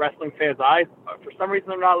like the wrestling fans' eyes, for some reason,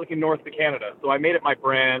 they're not looking north to Canada. So I made it my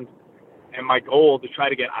brand and my goal to try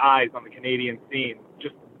to get eyes on the Canadian scene,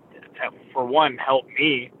 just to, for one, help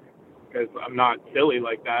me, because I'm not silly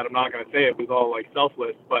like that. I'm not going to say it was all like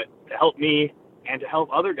selfless, but to help me and to help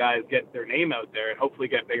other guys get their name out there and hopefully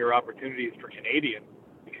get bigger opportunities for Canadians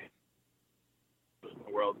in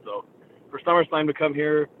the world. So for SummerSlam to come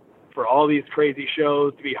here, for all these crazy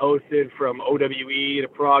shows to be hosted from OWE to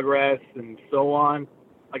Progress and so on,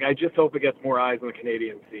 like, I just hope it gets more eyes on the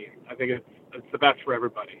Canadian scene. I think it's the best for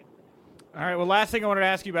everybody. All right, well, last thing I wanted to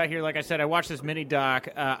ask you about here, like I said, I watched this mini doc.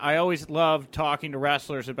 I always love talking to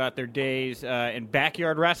wrestlers about their days in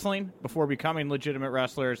backyard wrestling before becoming legitimate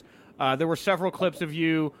wrestlers. There were several clips of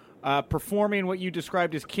you performing what you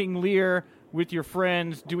described as King Lear with your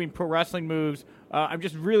friends, doing pro wrestling moves. I'm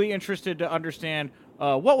just really interested to understand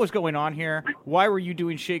what was going on here. Why were you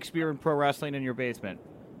doing Shakespeare in pro wrestling in your basement?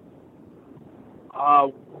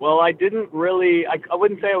 Well, I didn't really. I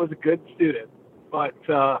wouldn't say I was a good student, but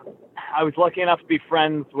I was lucky enough to be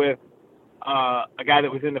friends with a guy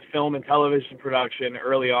that was into film and television production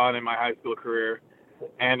early on in my high school career,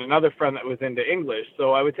 and another friend that was into English.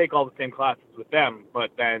 So I would take all the same classes with them.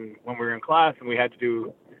 But then when we were in class and we had to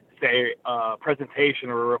do, say, a presentation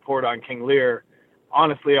or a report on King Lear,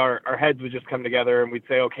 honestly, our heads would just come together and we'd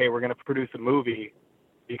say, okay, we're going to produce a movie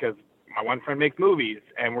because my one friend makes movies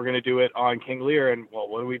and we're going to do it on King Lear. And, well,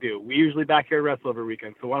 what do? We usually backyard wrestle every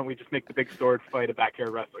weekend. So why don't we just make the big sword fight a backyard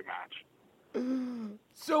wrestling match?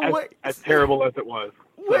 So as terrible as it was.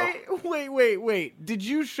 Wait. Did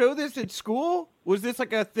you show this at school? Was this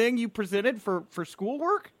like a thing you presented for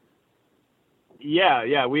schoolwork?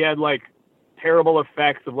 Yeah. We had like terrible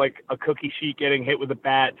effects of like a cookie sheet getting hit with a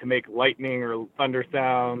bat to make lightning or thunder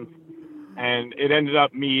sounds. And it ended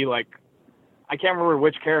up me like, I can't remember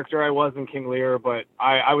which character I was in King Lear, but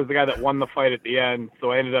I was the guy that won the fight at the end.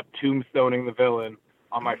 So I ended up tombstoning the villain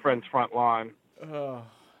on my friend's front lawn. Oh,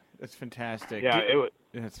 that's fantastic. Yeah,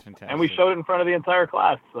 that's fantastic. And we showed it in front of the entire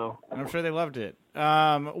class. So I'm sure they loved it.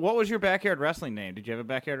 What was your backyard wrestling name? Did you have a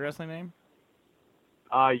backyard wrestling name?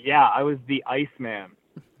 Yeah, I was the Iceman.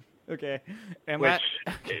 Okay. And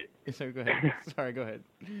so go ahead. Sorry, go ahead.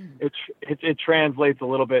 It translates a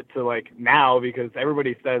little bit to like now because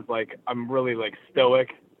everybody says like I'm really like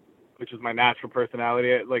stoic, which is my natural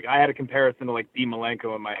personality. Like I had a comparison to like Dean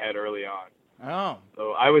Malenko in my head early on. Oh.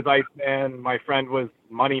 So I was Iceman. My friend was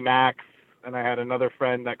Money Max, and I had another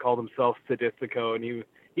friend that called himself Sadistico, and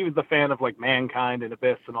he was the fan of like Mankind and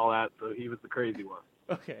Abyss and all that. So he was the crazy one.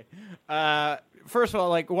 Okay. First of all,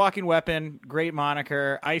 like Walking Weapon, great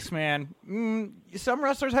moniker. Iceman. Some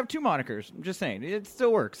wrestlers have two monikers. I'm just saying, it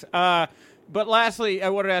still works. But lastly, I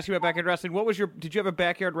wanted to ask you about backyard wrestling. Did you have a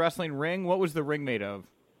backyard wrestling ring? What was the ring made of?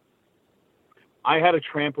 I had a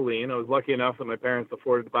trampoline. I was lucky enough that my parents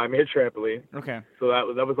afforded to buy me a trampoline. Okay. So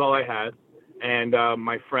that was all I had. And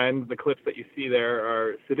my friend, the clips that you see there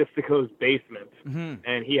are Sadistico's basement. Mm-hmm.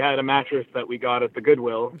 And he had a mattress that we got at the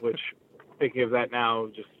Goodwill, which, thinking of that now,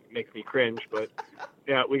 just makes me cringe. But,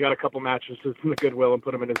 yeah, we got a couple mattresses in the Goodwill and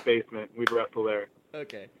put them in his basement. We'd wrestle there.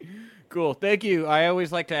 Okay. Cool. Thank you. I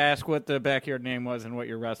always like to ask what the backyard name was and what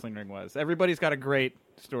your wrestling ring was. Everybody's got a great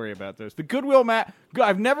story about those. The Goodwill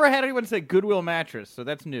I've never had anyone say Goodwill mattress, so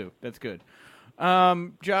that's new. That's good.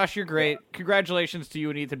 Josh, you're great. Congratulations to you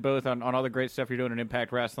and Ethan both on all the great stuff you're doing in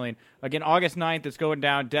Impact Wrestling. Again, August 9th, it's going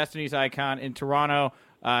down. Destiny's Icon in Toronto.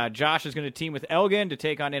 Josh is going to team with Elgin to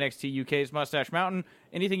take on NXT UK's Mustache Mountain.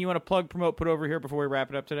 Anything you want to plug, promote, put over here before we wrap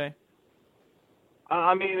it up today?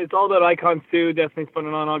 I mean, it's all about Icons too. Destiny's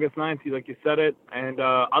putting on August 9th, like you said it. And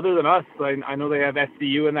other than us, I know they have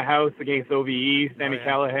SCU in the house against OVE, Sami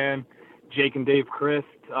Callihan, Jake and Dave Christ,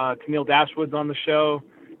 Tennille Dashwood's on the show.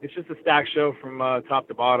 It's just a stacked show from top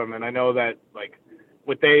to bottom. And I know that, like,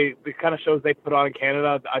 the kind of shows they put on in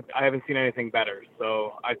Canada, I haven't seen anything better.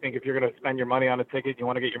 So I think if you're going to spend your money on a ticket, you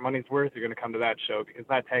want to get your money's worth, you're going to come to that show because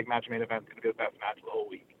that tag match main event is going to be the best match of the whole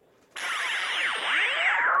week.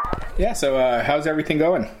 Yeah, so how's everything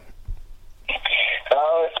going?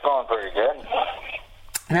 Oh, it's going pretty good.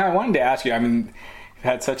 Now, I wanted to ask you, I mean, you've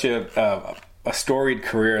had such a storied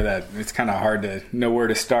career that it's kind of hard to know where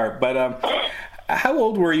to start. But how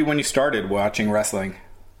old were you when you started watching wrestling?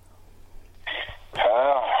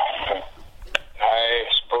 I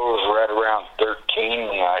suppose right around 13.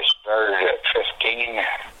 I started at 15.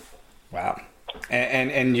 Wow.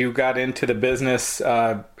 And you got into the business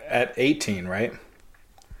at 18, right?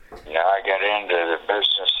 Yeah, I got into the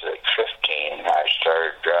business at 15. I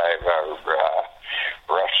started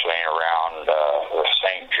wrestling around the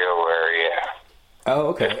St. Joe area. Oh,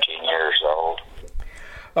 okay. 15 years old.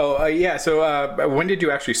 Oh, yeah. So when did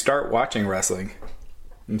you actually start watching wrestling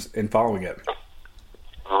and following it?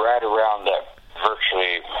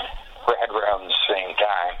 Virtually right around the same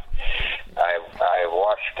time. I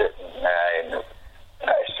watched it and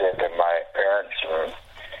I said to my parents and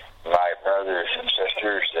my brothers and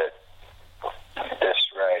sisters that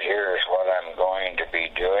this right here is what I'm going to be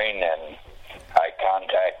doing, and I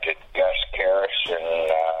contacted Gus Karras in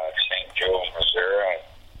St. Joe, Missouri,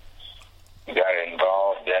 and got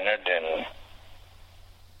involved in it and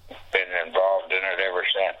been involved in it ever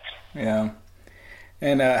since. Yeah.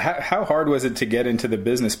 And how hard was it to get into the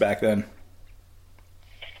business back then?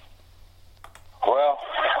 Well,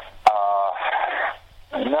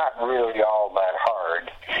 not really all that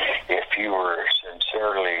hard if you were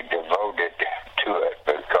sincerely devoted to it,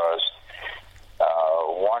 because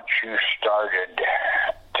once you started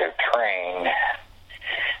to train,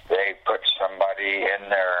 they put somebody in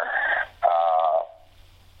there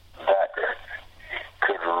that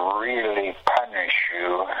could really punish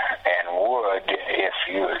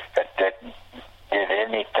if you did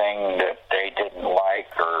anything that they didn't like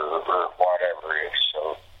or whatever it is. So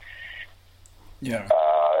Yeah.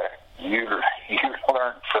 You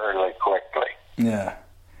learn fairly quickly. Yeah.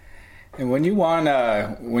 And when you won the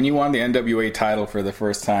NWA title for the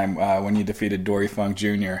first time, when you defeated Dory Funk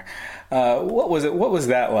Jr., what was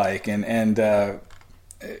that like? And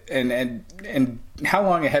how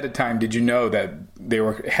long ahead of time did you know that they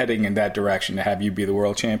were heading in that direction to have you be the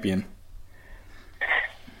world champion?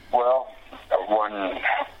 Well, when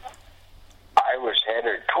I was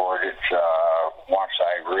headed toward it, once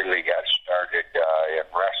I really got started in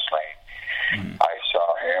wrestling, I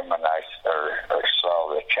saw him, and I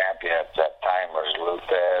saw the champion at that time was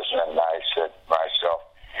Luthez, and I said to myself,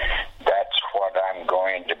 that's what I'm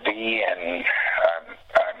going to be, and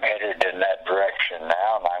I'm headed in that direction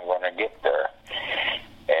now, and I'm going to get there.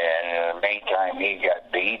 And in the meantime, he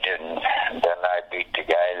got beat, and then I beat the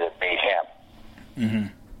guy that beat him. Mm-hmm.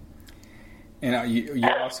 And you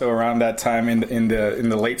also around that time in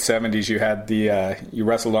the late '70s, you had you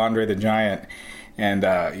wrestled Andre the Giant, and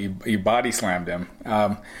you body slammed him.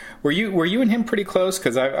 Were you and him pretty close?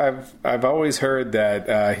 Because I've always heard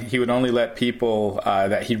that he would only let people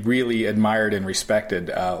that he really admired and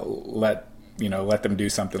respected let them do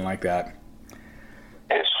something like that.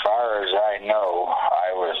 As far as I know,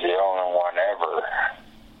 I was the only one ever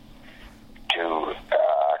to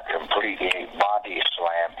completely body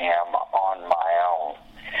slam him on my own.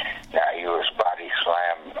 Now, he was body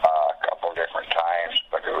slammed a couple different times,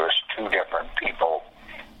 but there was two different people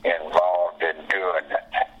involved in doing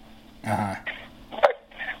it. Uh-huh. But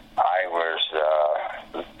I was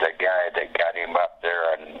the guy that got him up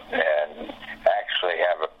there and actually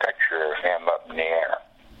have a picture of him up in the air.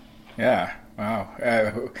 Yeah, wow.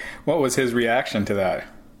 What was his reaction to that?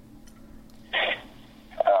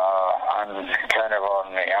 I'm kind of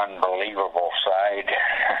on the unbelievable side.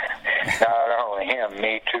 Not only him,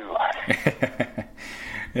 me too.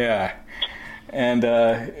 Yeah. And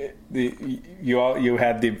you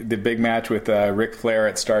had the big match with Ric Flair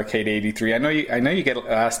at Starrcade '83. I know you get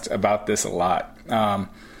asked about this a lot,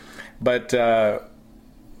 but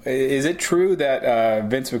is it true that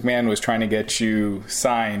Vince McMahon was trying to get you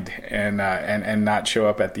signed and not show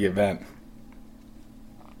up at the event?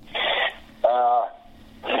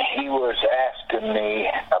 He was asking me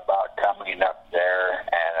about coming up there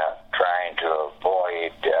and trying to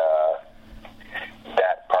avoid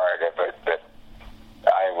that part of it, but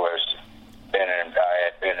I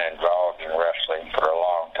had been involved in wrestling for a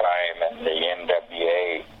long time, and the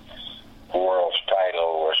NWA World's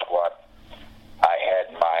title was what I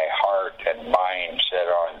had my heart and mind set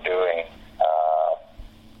on doing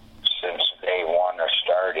since day one of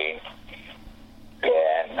starting,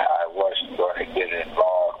 and I wasn't going to get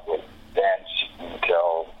involved with Vince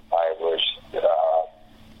until I was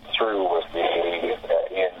through with the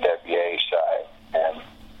NWA side, and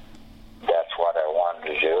that's what I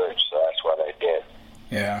wanted to do, and so that's what I did.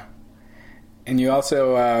 Yeah. And you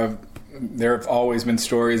also, there have always been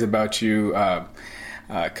stories about you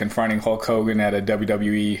confronting Hulk Hogan at a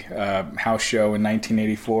WWE house show in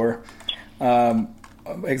 1984.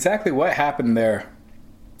 Exactly what happened there?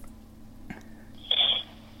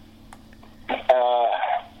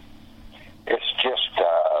 It's just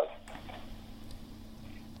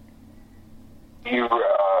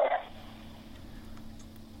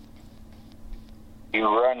you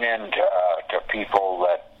run into people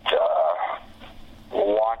that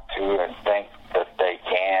want to and think that they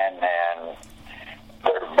can, and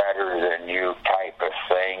they're better than you type of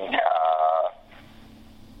thing.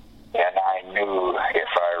 And I knew if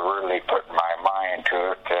I really put my mind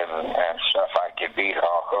to it and stuff, I could beat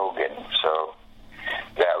Hulk Hogan. So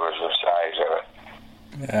that was the size of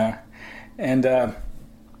it. Yeah. And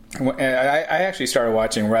I actually started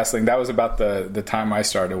watching wrestling. That was about the time I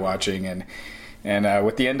started watching. And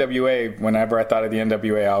with the NWA, whenever I thought of the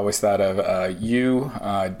NWA, I always thought of you,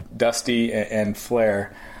 Dusty, and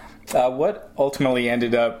Flair. What ultimately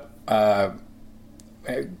ended up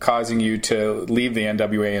causing you to leave the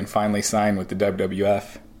NWA and finally sign with the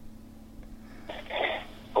WWF?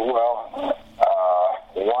 Well,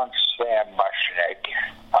 once Sam Mushnick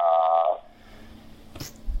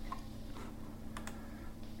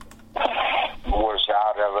was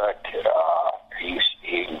out of it, he's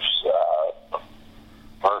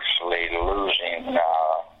virtually losing,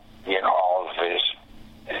 all of his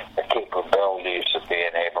capabilities of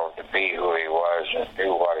being able to be who he was and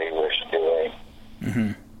do what he was doing.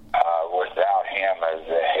 Mm-hmm. Without him as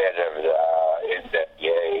the head of the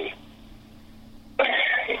NWA,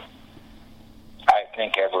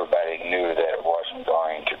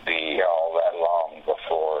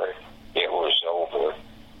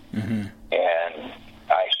 And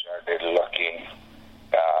I started looking,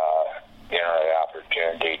 the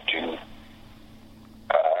opportunity to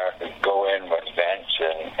go in with Vince,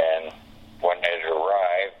 and when it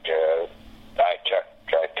arrived, I took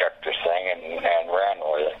the thing and ran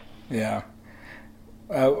with it. Yeah.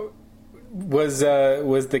 Was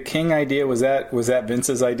the King idea, was that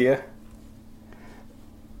Vince's idea?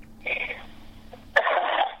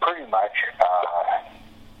 Pretty much.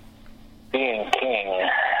 Being king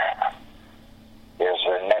is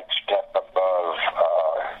the next step above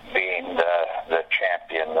being the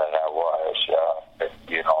champion that I was.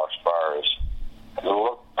 As far as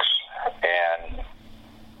looks, and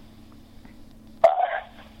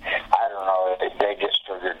I don't know. They just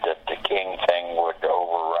figured that the king thing would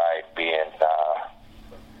override being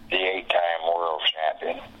the 8-time world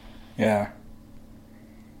champion. Yeah.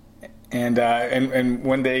 And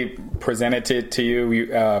when they presented it to you,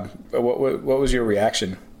 what was your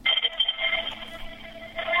reaction?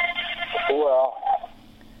 Well,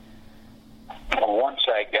 once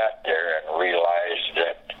I got there and realized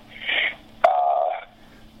that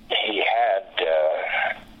he had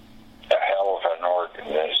a hell of an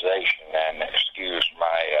organization, and excuse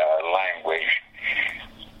my language,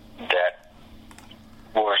 that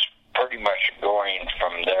was pretty much going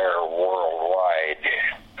from there worldwide,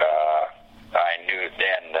 I knew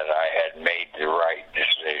then that I had made the right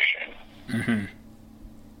decision. Mm-hmm.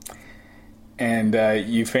 And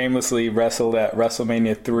you famously wrestled at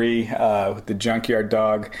WrestleMania 3 with the Junkyard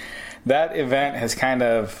Dog. That event has kind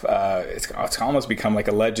of it's almost become like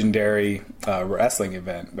a legendary wrestling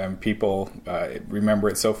event. I mean, people remember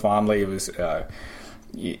it so fondly. It was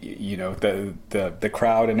the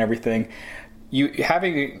crowd and everything. You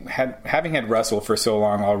having had wrestled for so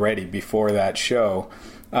long already before that show,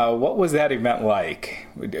 what was that event like?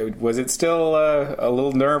 Was it still a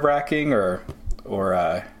little nerve-wracking, or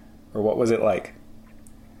what was it like?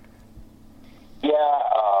 Yeah,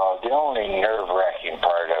 the only nerve-wracking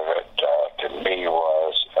part of it to me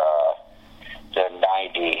was the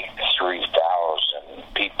 93,000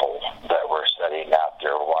 people that were sitting out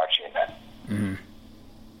there watching it. Mm-hmm.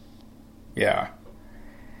 Yeah,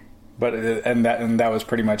 but and that was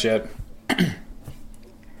pretty much it. I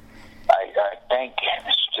think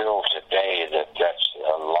still today that's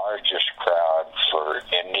the largest crowd for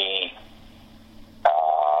any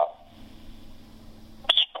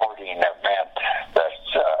sporting event that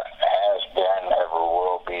has been, ever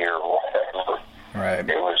will be, or whatever. Right.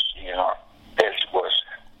 It was, it was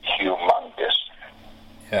humongous.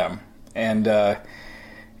 Yeah, and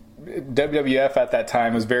WWF at that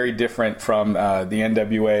time was very different from the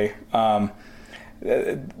NWA.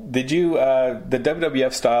 Did you the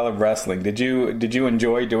WWF style of wrestling? Did you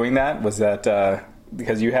enjoy doing that? Was that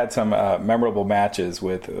because you had some memorable matches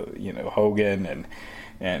with Hogan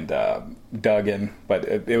and Duggan, but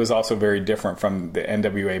it was also very different from the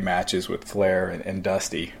NWA matches with Flair and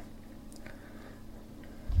Dusty.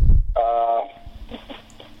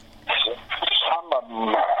 Some of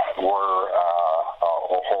them were a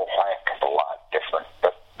whole heck of a lot different,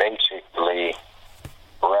 but basically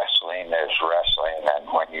wrestling is wrestling, and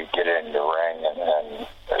when you get in the ring and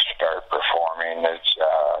start performing,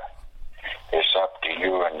 it's up to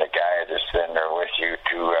you and the guy that's in there with you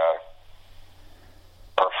to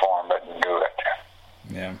perform it and do it.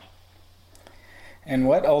 Yeah. And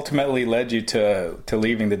what ultimately led you to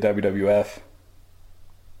leaving the WWF?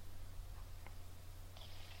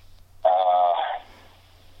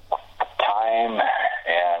 Time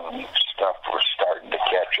and stuff was starting to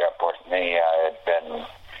catch up with me. I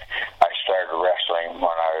started wrestling when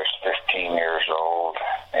I was 15 years old,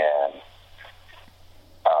 and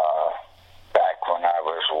back when I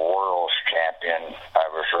was world's champion, I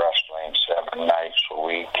was wrestling 7 nights a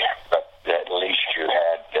week, but at least you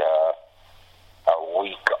had a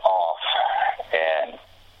week off, and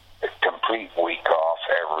a complete week off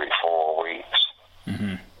every 4 weeks.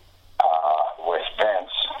 Mm-hmm. With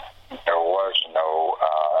Vince, there was no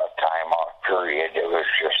time off period. It was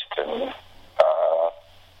just an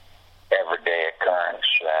everyday occurrence,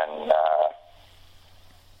 and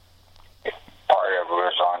part of it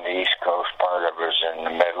was on the East Coast, part of it was in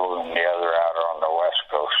the middle, and the other out on the West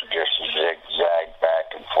Coast, just zigzag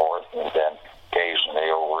back and forth, and then occasionally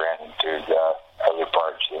over into the other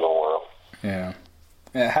parts of the world. Yeah.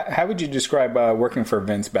 How would you describe working for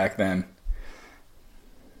Vince back then?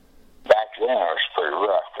 Back then it was pretty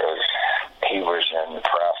rough, because he was in the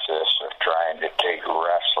process of trying to take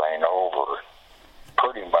wrestling over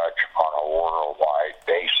pretty much on a worldwide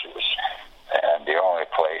basis, and the only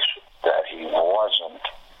place that he wasn't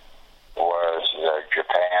was the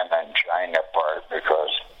Japan and China part,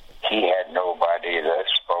 because he had nobody that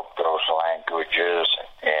spoke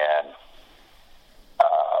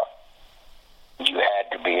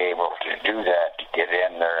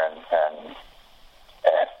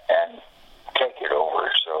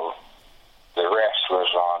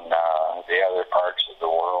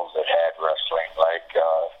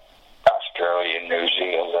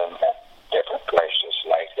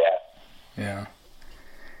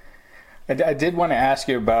I did want to ask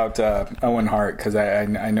you about Owen Hart, because I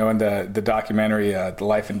know in the documentary, The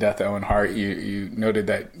Life and Death of Owen Hart, you noted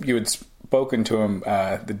that you had spoken to him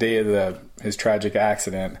the day of his tragic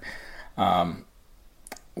accident. How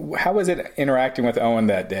was it interacting with Owen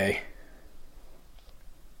that day?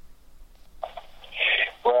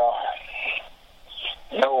 Well,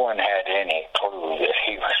 no one had any clue that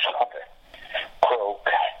he was going to croak.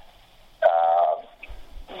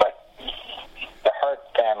 But the Hart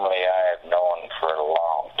family I have known for a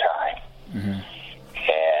long time. Mm-hmm.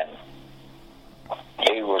 And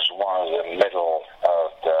he was one of the middle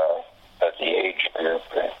of the age group.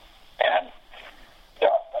 And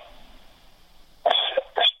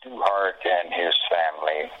Stu Hart and his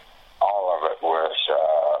family, all of it was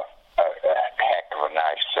a heck of a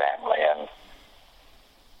nice family. And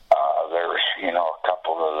there was, a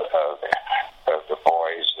couple of the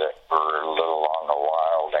boys that were a little on the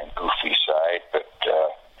wild and goofy side, but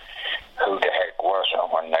who the heck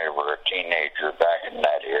wasn't when they were a teenager back in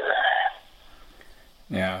that era?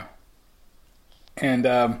 Yeah. And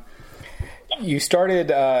you started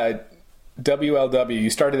WLW. You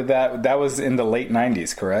started that was in the late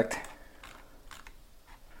 90s, correct?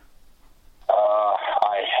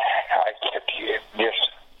 I just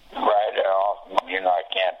right off, I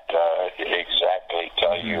can't exactly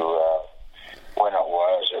tell you when it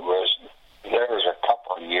was. There was a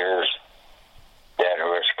couple of years that it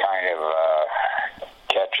was kind of a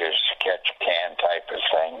catch can type of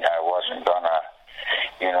thing. I wasn't gonna,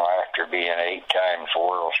 after being 8 times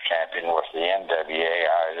world champion with the NWA,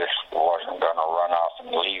 I just wasn't gonna run off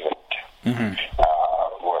and leave it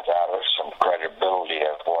without some credibility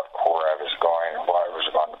of where I was going and what I was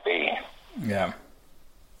going to be. Yeah.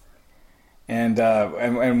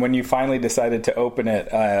 And when you finally decided to open it,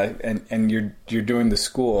 and you're doing the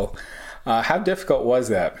school, how difficult was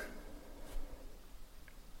that?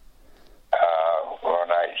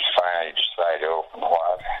 When I finally decided to open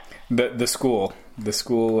what? The school. The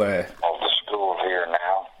school. The school here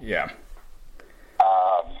now. Yeah.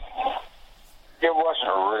 It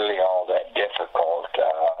wasn't really all that difficult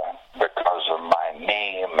because of my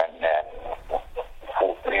name and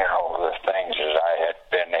the things that I had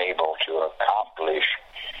been able to accomplish.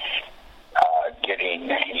 Getting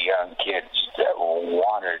young kids that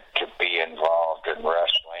wanted to be involved in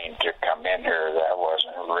wrestling to come in here, that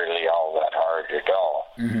wasn't really all that hard at all.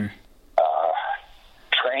 Mm-hmm.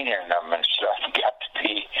 Training them and stuff got to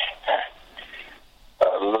be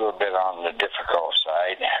a little bit on the difficult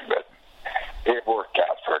side, but it worked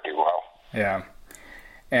out pretty well. Yeah.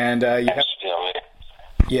 And still is.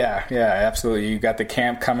 Yeah, absolutely. You got the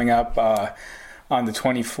camp coming up on the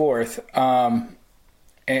 24th.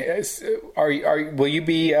 Will you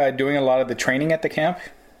be doing a lot of the training at the camp?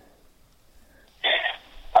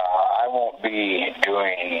 I won't be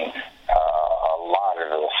doing a lot of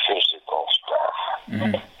the physical stuff.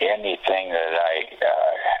 Mm-hmm. Anything that I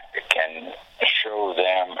can show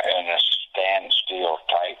them in a standstill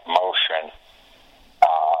type motion,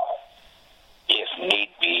 if need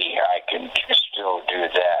be, I can still do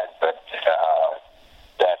that. But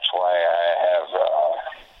that's why I have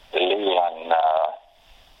Leland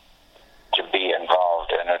to be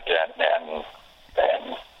involved in it and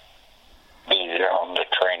be there on the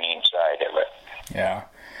training side of it. Yeah.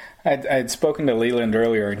 I'd spoken to Leland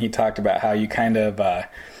earlier, and he talked about how you kind of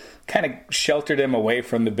sheltered him away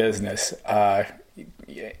from the business,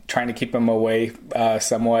 trying to keep him away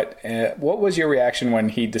somewhat. What was your reaction when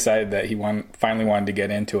he decided that he finally wanted to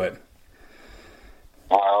get into it?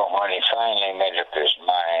 Well, when he finally made up his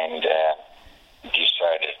mind and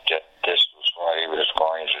decided that this was what he was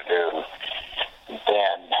going to do,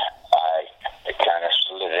 then I kind of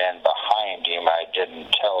slid in behind him. I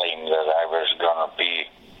didn't tell him that I was going to be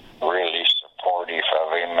really supportive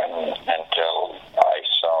of him until I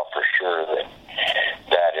saw for sure that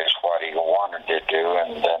that is what he wanted to do.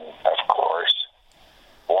 And then, of course,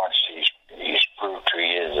 once he's proved to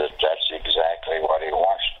you that that's exactly what he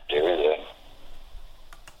wants to do, then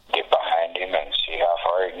get behind him and see how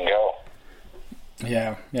far he can go.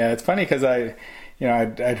 Yeah, it's funny because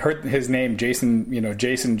I'd heard his name,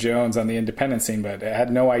 Jason Jones, on the independent scene, but I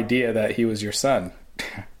had no idea that he was your son.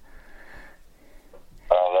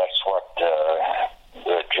 Well, that's what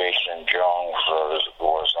the Jason Jones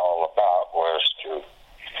was all about, was to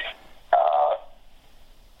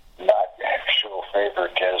not show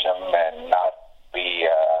favoritism and not be,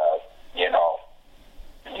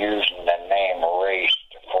 using the name race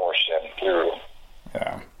to force him through.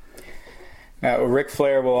 Yeah. Now, Ric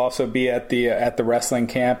Flair will also be at the wrestling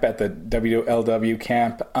camp, at the WLW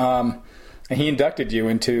camp. And he inducted you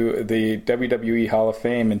into the WWE Hall of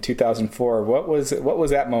Fame in 2004. What was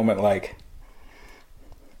that moment like?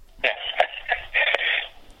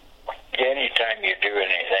 Anytime you do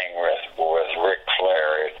anything with Ric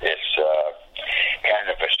Flair, it's kind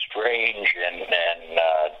of a strange and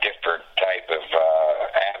different type of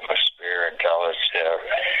atmosphere until it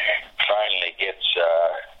finally gets,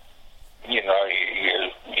 you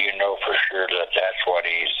know for sure that that's what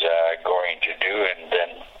he's going to do, and then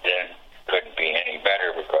couldn't be any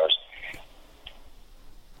better, because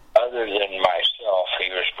other than myself, he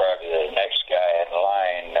was probably the next guy in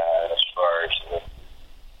line as far as the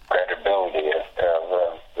credibility of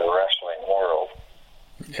the wrestling world.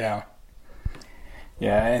 Yeah.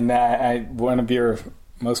 Yeah, and one of your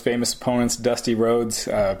most famous opponents, Dusty Rhodes,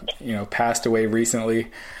 passed away recently.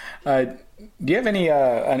 Do you have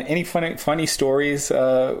any funny stories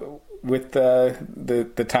with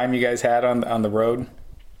the time you guys had on the road?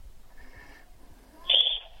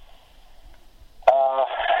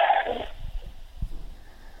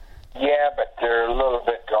 Yeah, but they're a little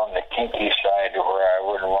bit on the kinky side where I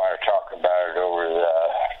wouldn't want to talk about it over the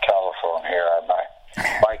telephone here. I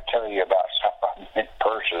might tell you about something in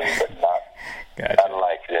person, but not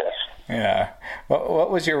like this. Yeah. What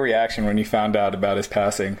was your reaction when you found out about his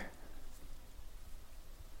passing?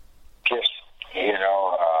 Just,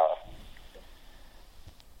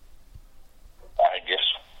 I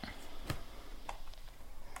just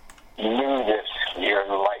knew that you're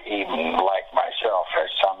even like myself, that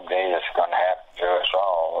someday it's going to happen to us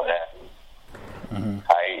all. And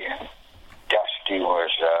Dusty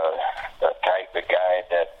was the type of guy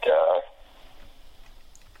that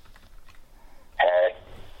had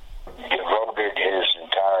devoted his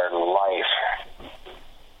entire life,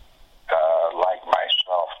 like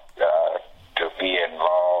myself, to be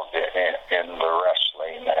involved in the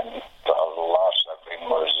wrestling, and the loss of him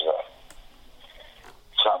was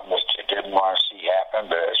something that you didn't want to see happen,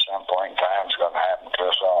 but at some point in time it's going to happen to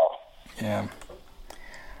us all. Yeah.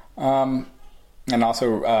 And also,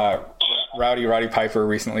 Roddy Piper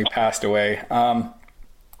recently passed away.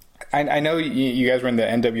 I know you guys were in the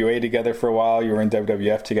NWA together for a while. You were in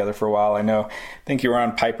WWF together for a while. I think you were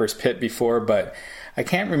on Piper's Pit before, but I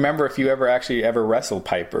can't remember if you ever wrestled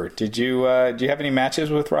Piper. Did you? Do you have any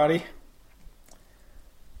matches with Roddy?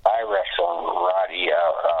 I wrestled Roddy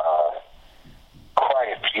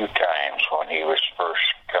quite a few times when he was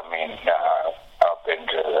first coming up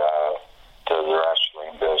into the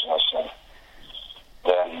wrestling business, and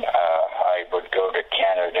then I would go to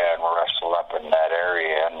Canada and wrestle up in that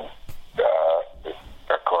area, and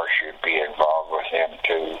of course you'd be involved with him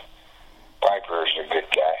too. Piper's a good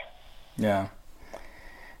guy. Yeah.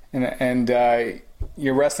 And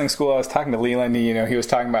your wrestling school, I was talking to Leland, he was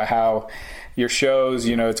talking about how your shows,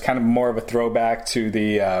 it's kind of more of a throwback to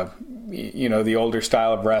the, the older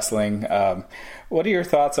style of wrestling. What are your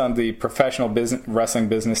thoughts on the professional wrestling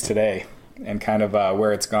business today and kind of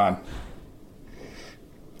where it's gone?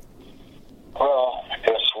 Well,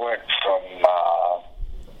 this went from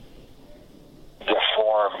the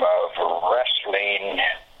form of wrestling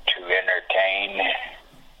to entertain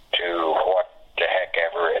to what the heck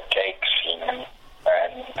ever it takes, and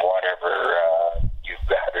whatever you've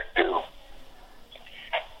got to do.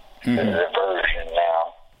 The version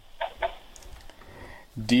now.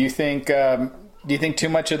 Do you think too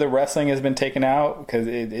much of the wrestling has been taken out? Because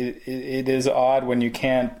it is odd when you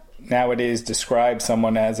can't nowadays describe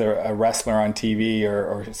someone as a wrestler on TV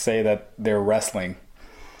or say that they're wrestling.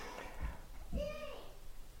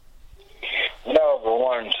 No, the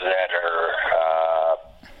ones that are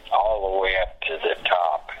all the way up to the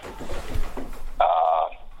top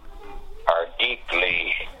are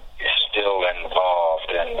deeply still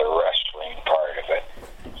involved in the wrestling part of it.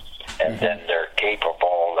 And then they're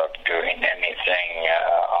capable of doing anything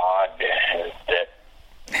odd that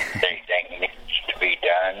they think needs to be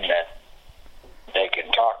done, and they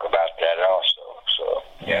can talk about that also. So,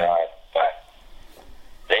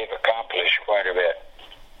 they've accomplished quite a bit.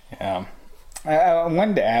 Yeah. I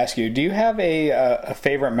wanted to ask you, do you have a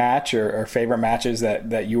favorite match or favorite matches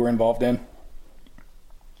that you were involved in?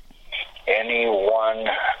 Any one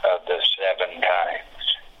of the 7 times.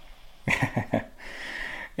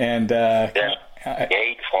 And the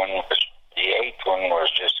eighth one was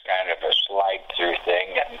just kind of a slide through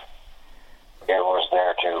thing, and it was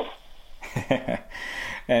there too.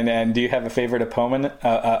 And do you have a favorite opponent?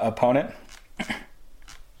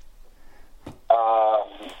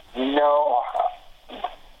 No.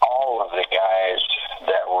 All of the guys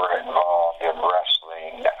that were involved in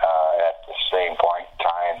wrestling at the same point in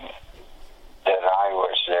time that I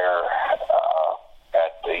was there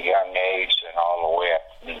at the young age and all the way up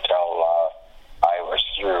until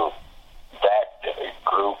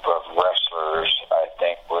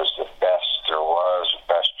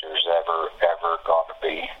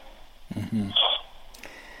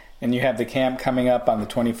and you have the camp coming up on the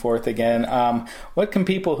 24th again. What can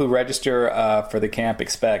people who register for the camp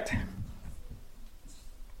expect?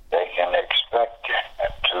 They can expect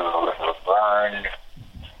to learn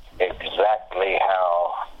exactly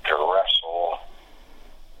how to wrestle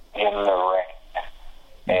in the ring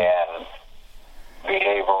and be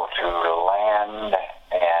able to land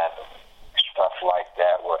and stuff like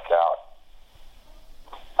that without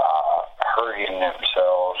hurting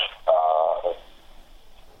themselves.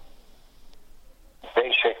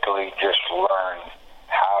 Basically just learn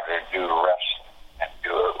how to do wrestling and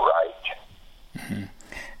do it right. Mm-hmm.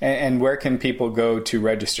 And where can people go to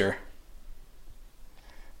register?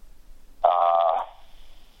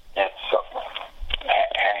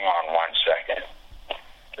 Hang on 1 second.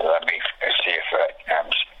 Let me see if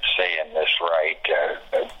I'm saying this right.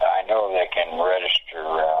 I know they can register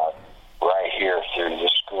right here through the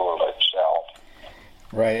school itself.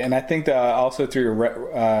 Right, and I think also through your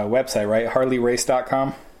website, right?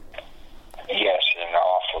 HarleyRace.com? Yes, and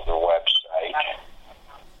off of the website.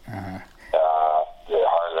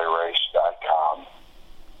 HarleyRace.com.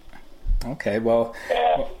 Okay, well,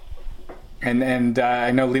 and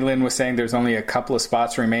I know Leland was saying there's only a couple of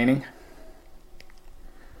spots remaining.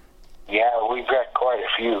 Yeah, we've got quite a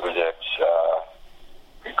few that's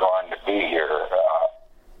going to be here.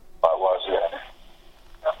 What was it?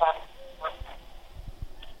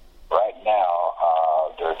 Right now,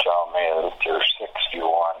 they're telling me that there's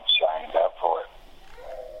 61 signed up for it.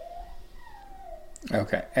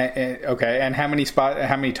 Okay. And how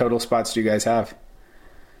many total spots do you guys have?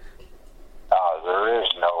 There is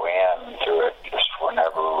no end to it. Just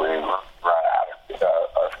whenever we run out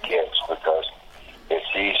of kids, because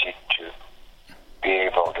it's easy to be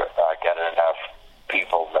able to get enough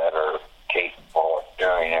people that are capable of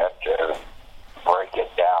doing it to break it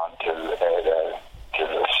down to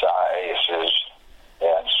the sizes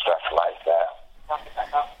and stuff like that.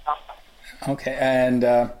 Okay, and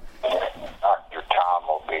Dr. Tom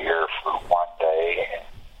will be here for one day.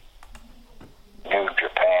 New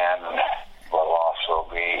Japan will also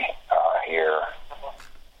be here,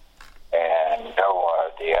 and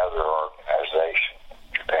Noah, the other organization,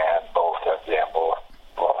 Japan, both of them will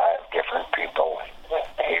have different people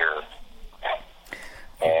here,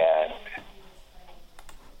 and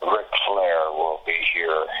Ric Flair will be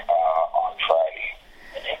here on Friday.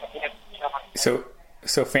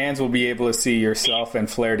 So fans will be able to see yourself and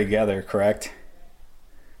Flair together, correct?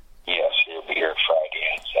 Yes, he'll be here Friday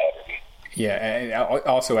and Saturday. Yeah, and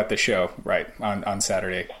also at the show, right, on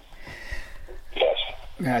Saturday. Yes.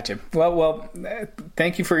 Gotcha. Well,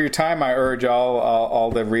 thank you for your time. I urge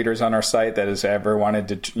all the readers on our site that has ever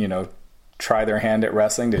wanted to, try their hand at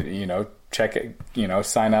wrestling to, check it,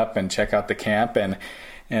 sign up and check out the camp. And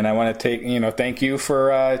I want to thank you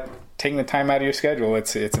for taking the time out of your schedule.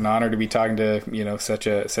 It's an honor to be talking to, such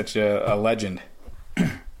a legend. I'm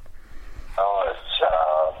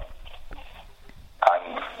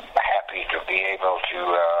happy to be able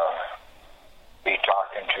to be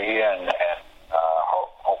talking to you, and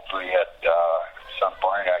hopefully at some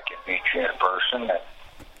point I can meet you in person, and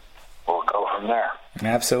we'll go from there.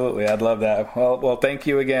 Absolutely, I'd love that. Well, thank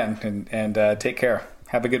you again, and take care.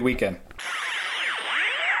 Have a good weekend.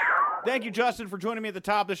 Thank you, Justin, for joining me at the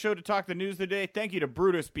top of the show to talk the news of the day. Thank you to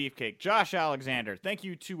Brutus Beefcake, Josh Alexander. Thank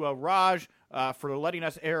you to Raj for letting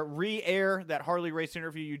us re-air that Harley Race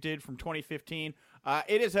interview you did from 2015.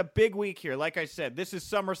 It is a big week here. Like I said, this is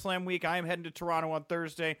SummerSlam week. I am heading to Toronto on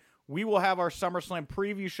Thursday. We will have our SummerSlam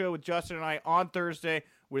preview show with Justin and I on Thursday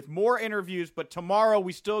with more interviews. But tomorrow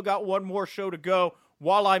we still got one more show to go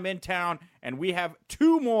while I'm in town. And we have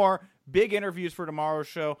two more big interviews for tomorrow's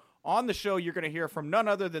show. On the show, you're going to hear from none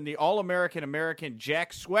other than the All-American American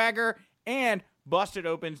Jack Swagger and Busted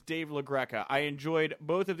Open's Dave LaGreca. I enjoyed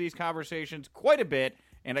both of these conversations quite a bit,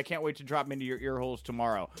 and I can't wait to drop them into your ear holes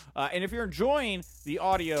tomorrow. And if you're enjoying the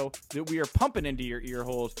audio that we are pumping into your ear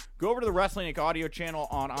holes, go over to the Wrestling Inc. audio channel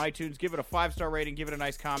on iTunes, give it a 5-star rating, give it a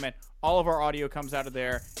nice comment. All of our audio comes out of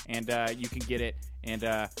there, and you can get it.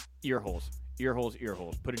 And ear holes. Ear holes.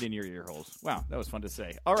 Put it in your ear holes. Wow, that was fun to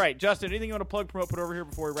say. All right, Justin, anything you want to plug, promote, put over here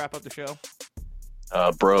before we wrap up the show?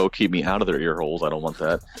 Bro, keep me out of their ear holes. I don't want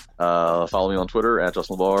that. Follow me on Twitter at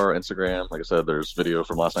Justin LeVar, Instagram. Like I said, there's video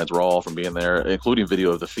from last night's Raw from being there, including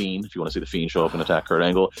video of The Fiend, if you want to see The Fiend show up and attack Kurt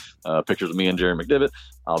Angle. Pictures of me and Jerry McDivitt.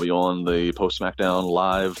 I'll be on the post-SmackDown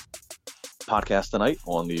live podcast tonight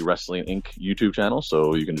on the Wrestling Inc. YouTube channel,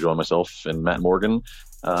 so you can join myself and Matt Morgan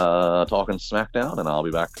talking SmackDown, and I'll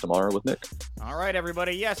be back tomorrow with Nick. All right,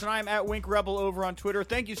 everybody. Yes, and I'm at Wink Rebel over on Twitter.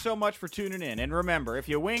 Thank you so much for tuning in. And remember, if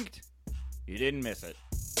you winked, you didn't miss it.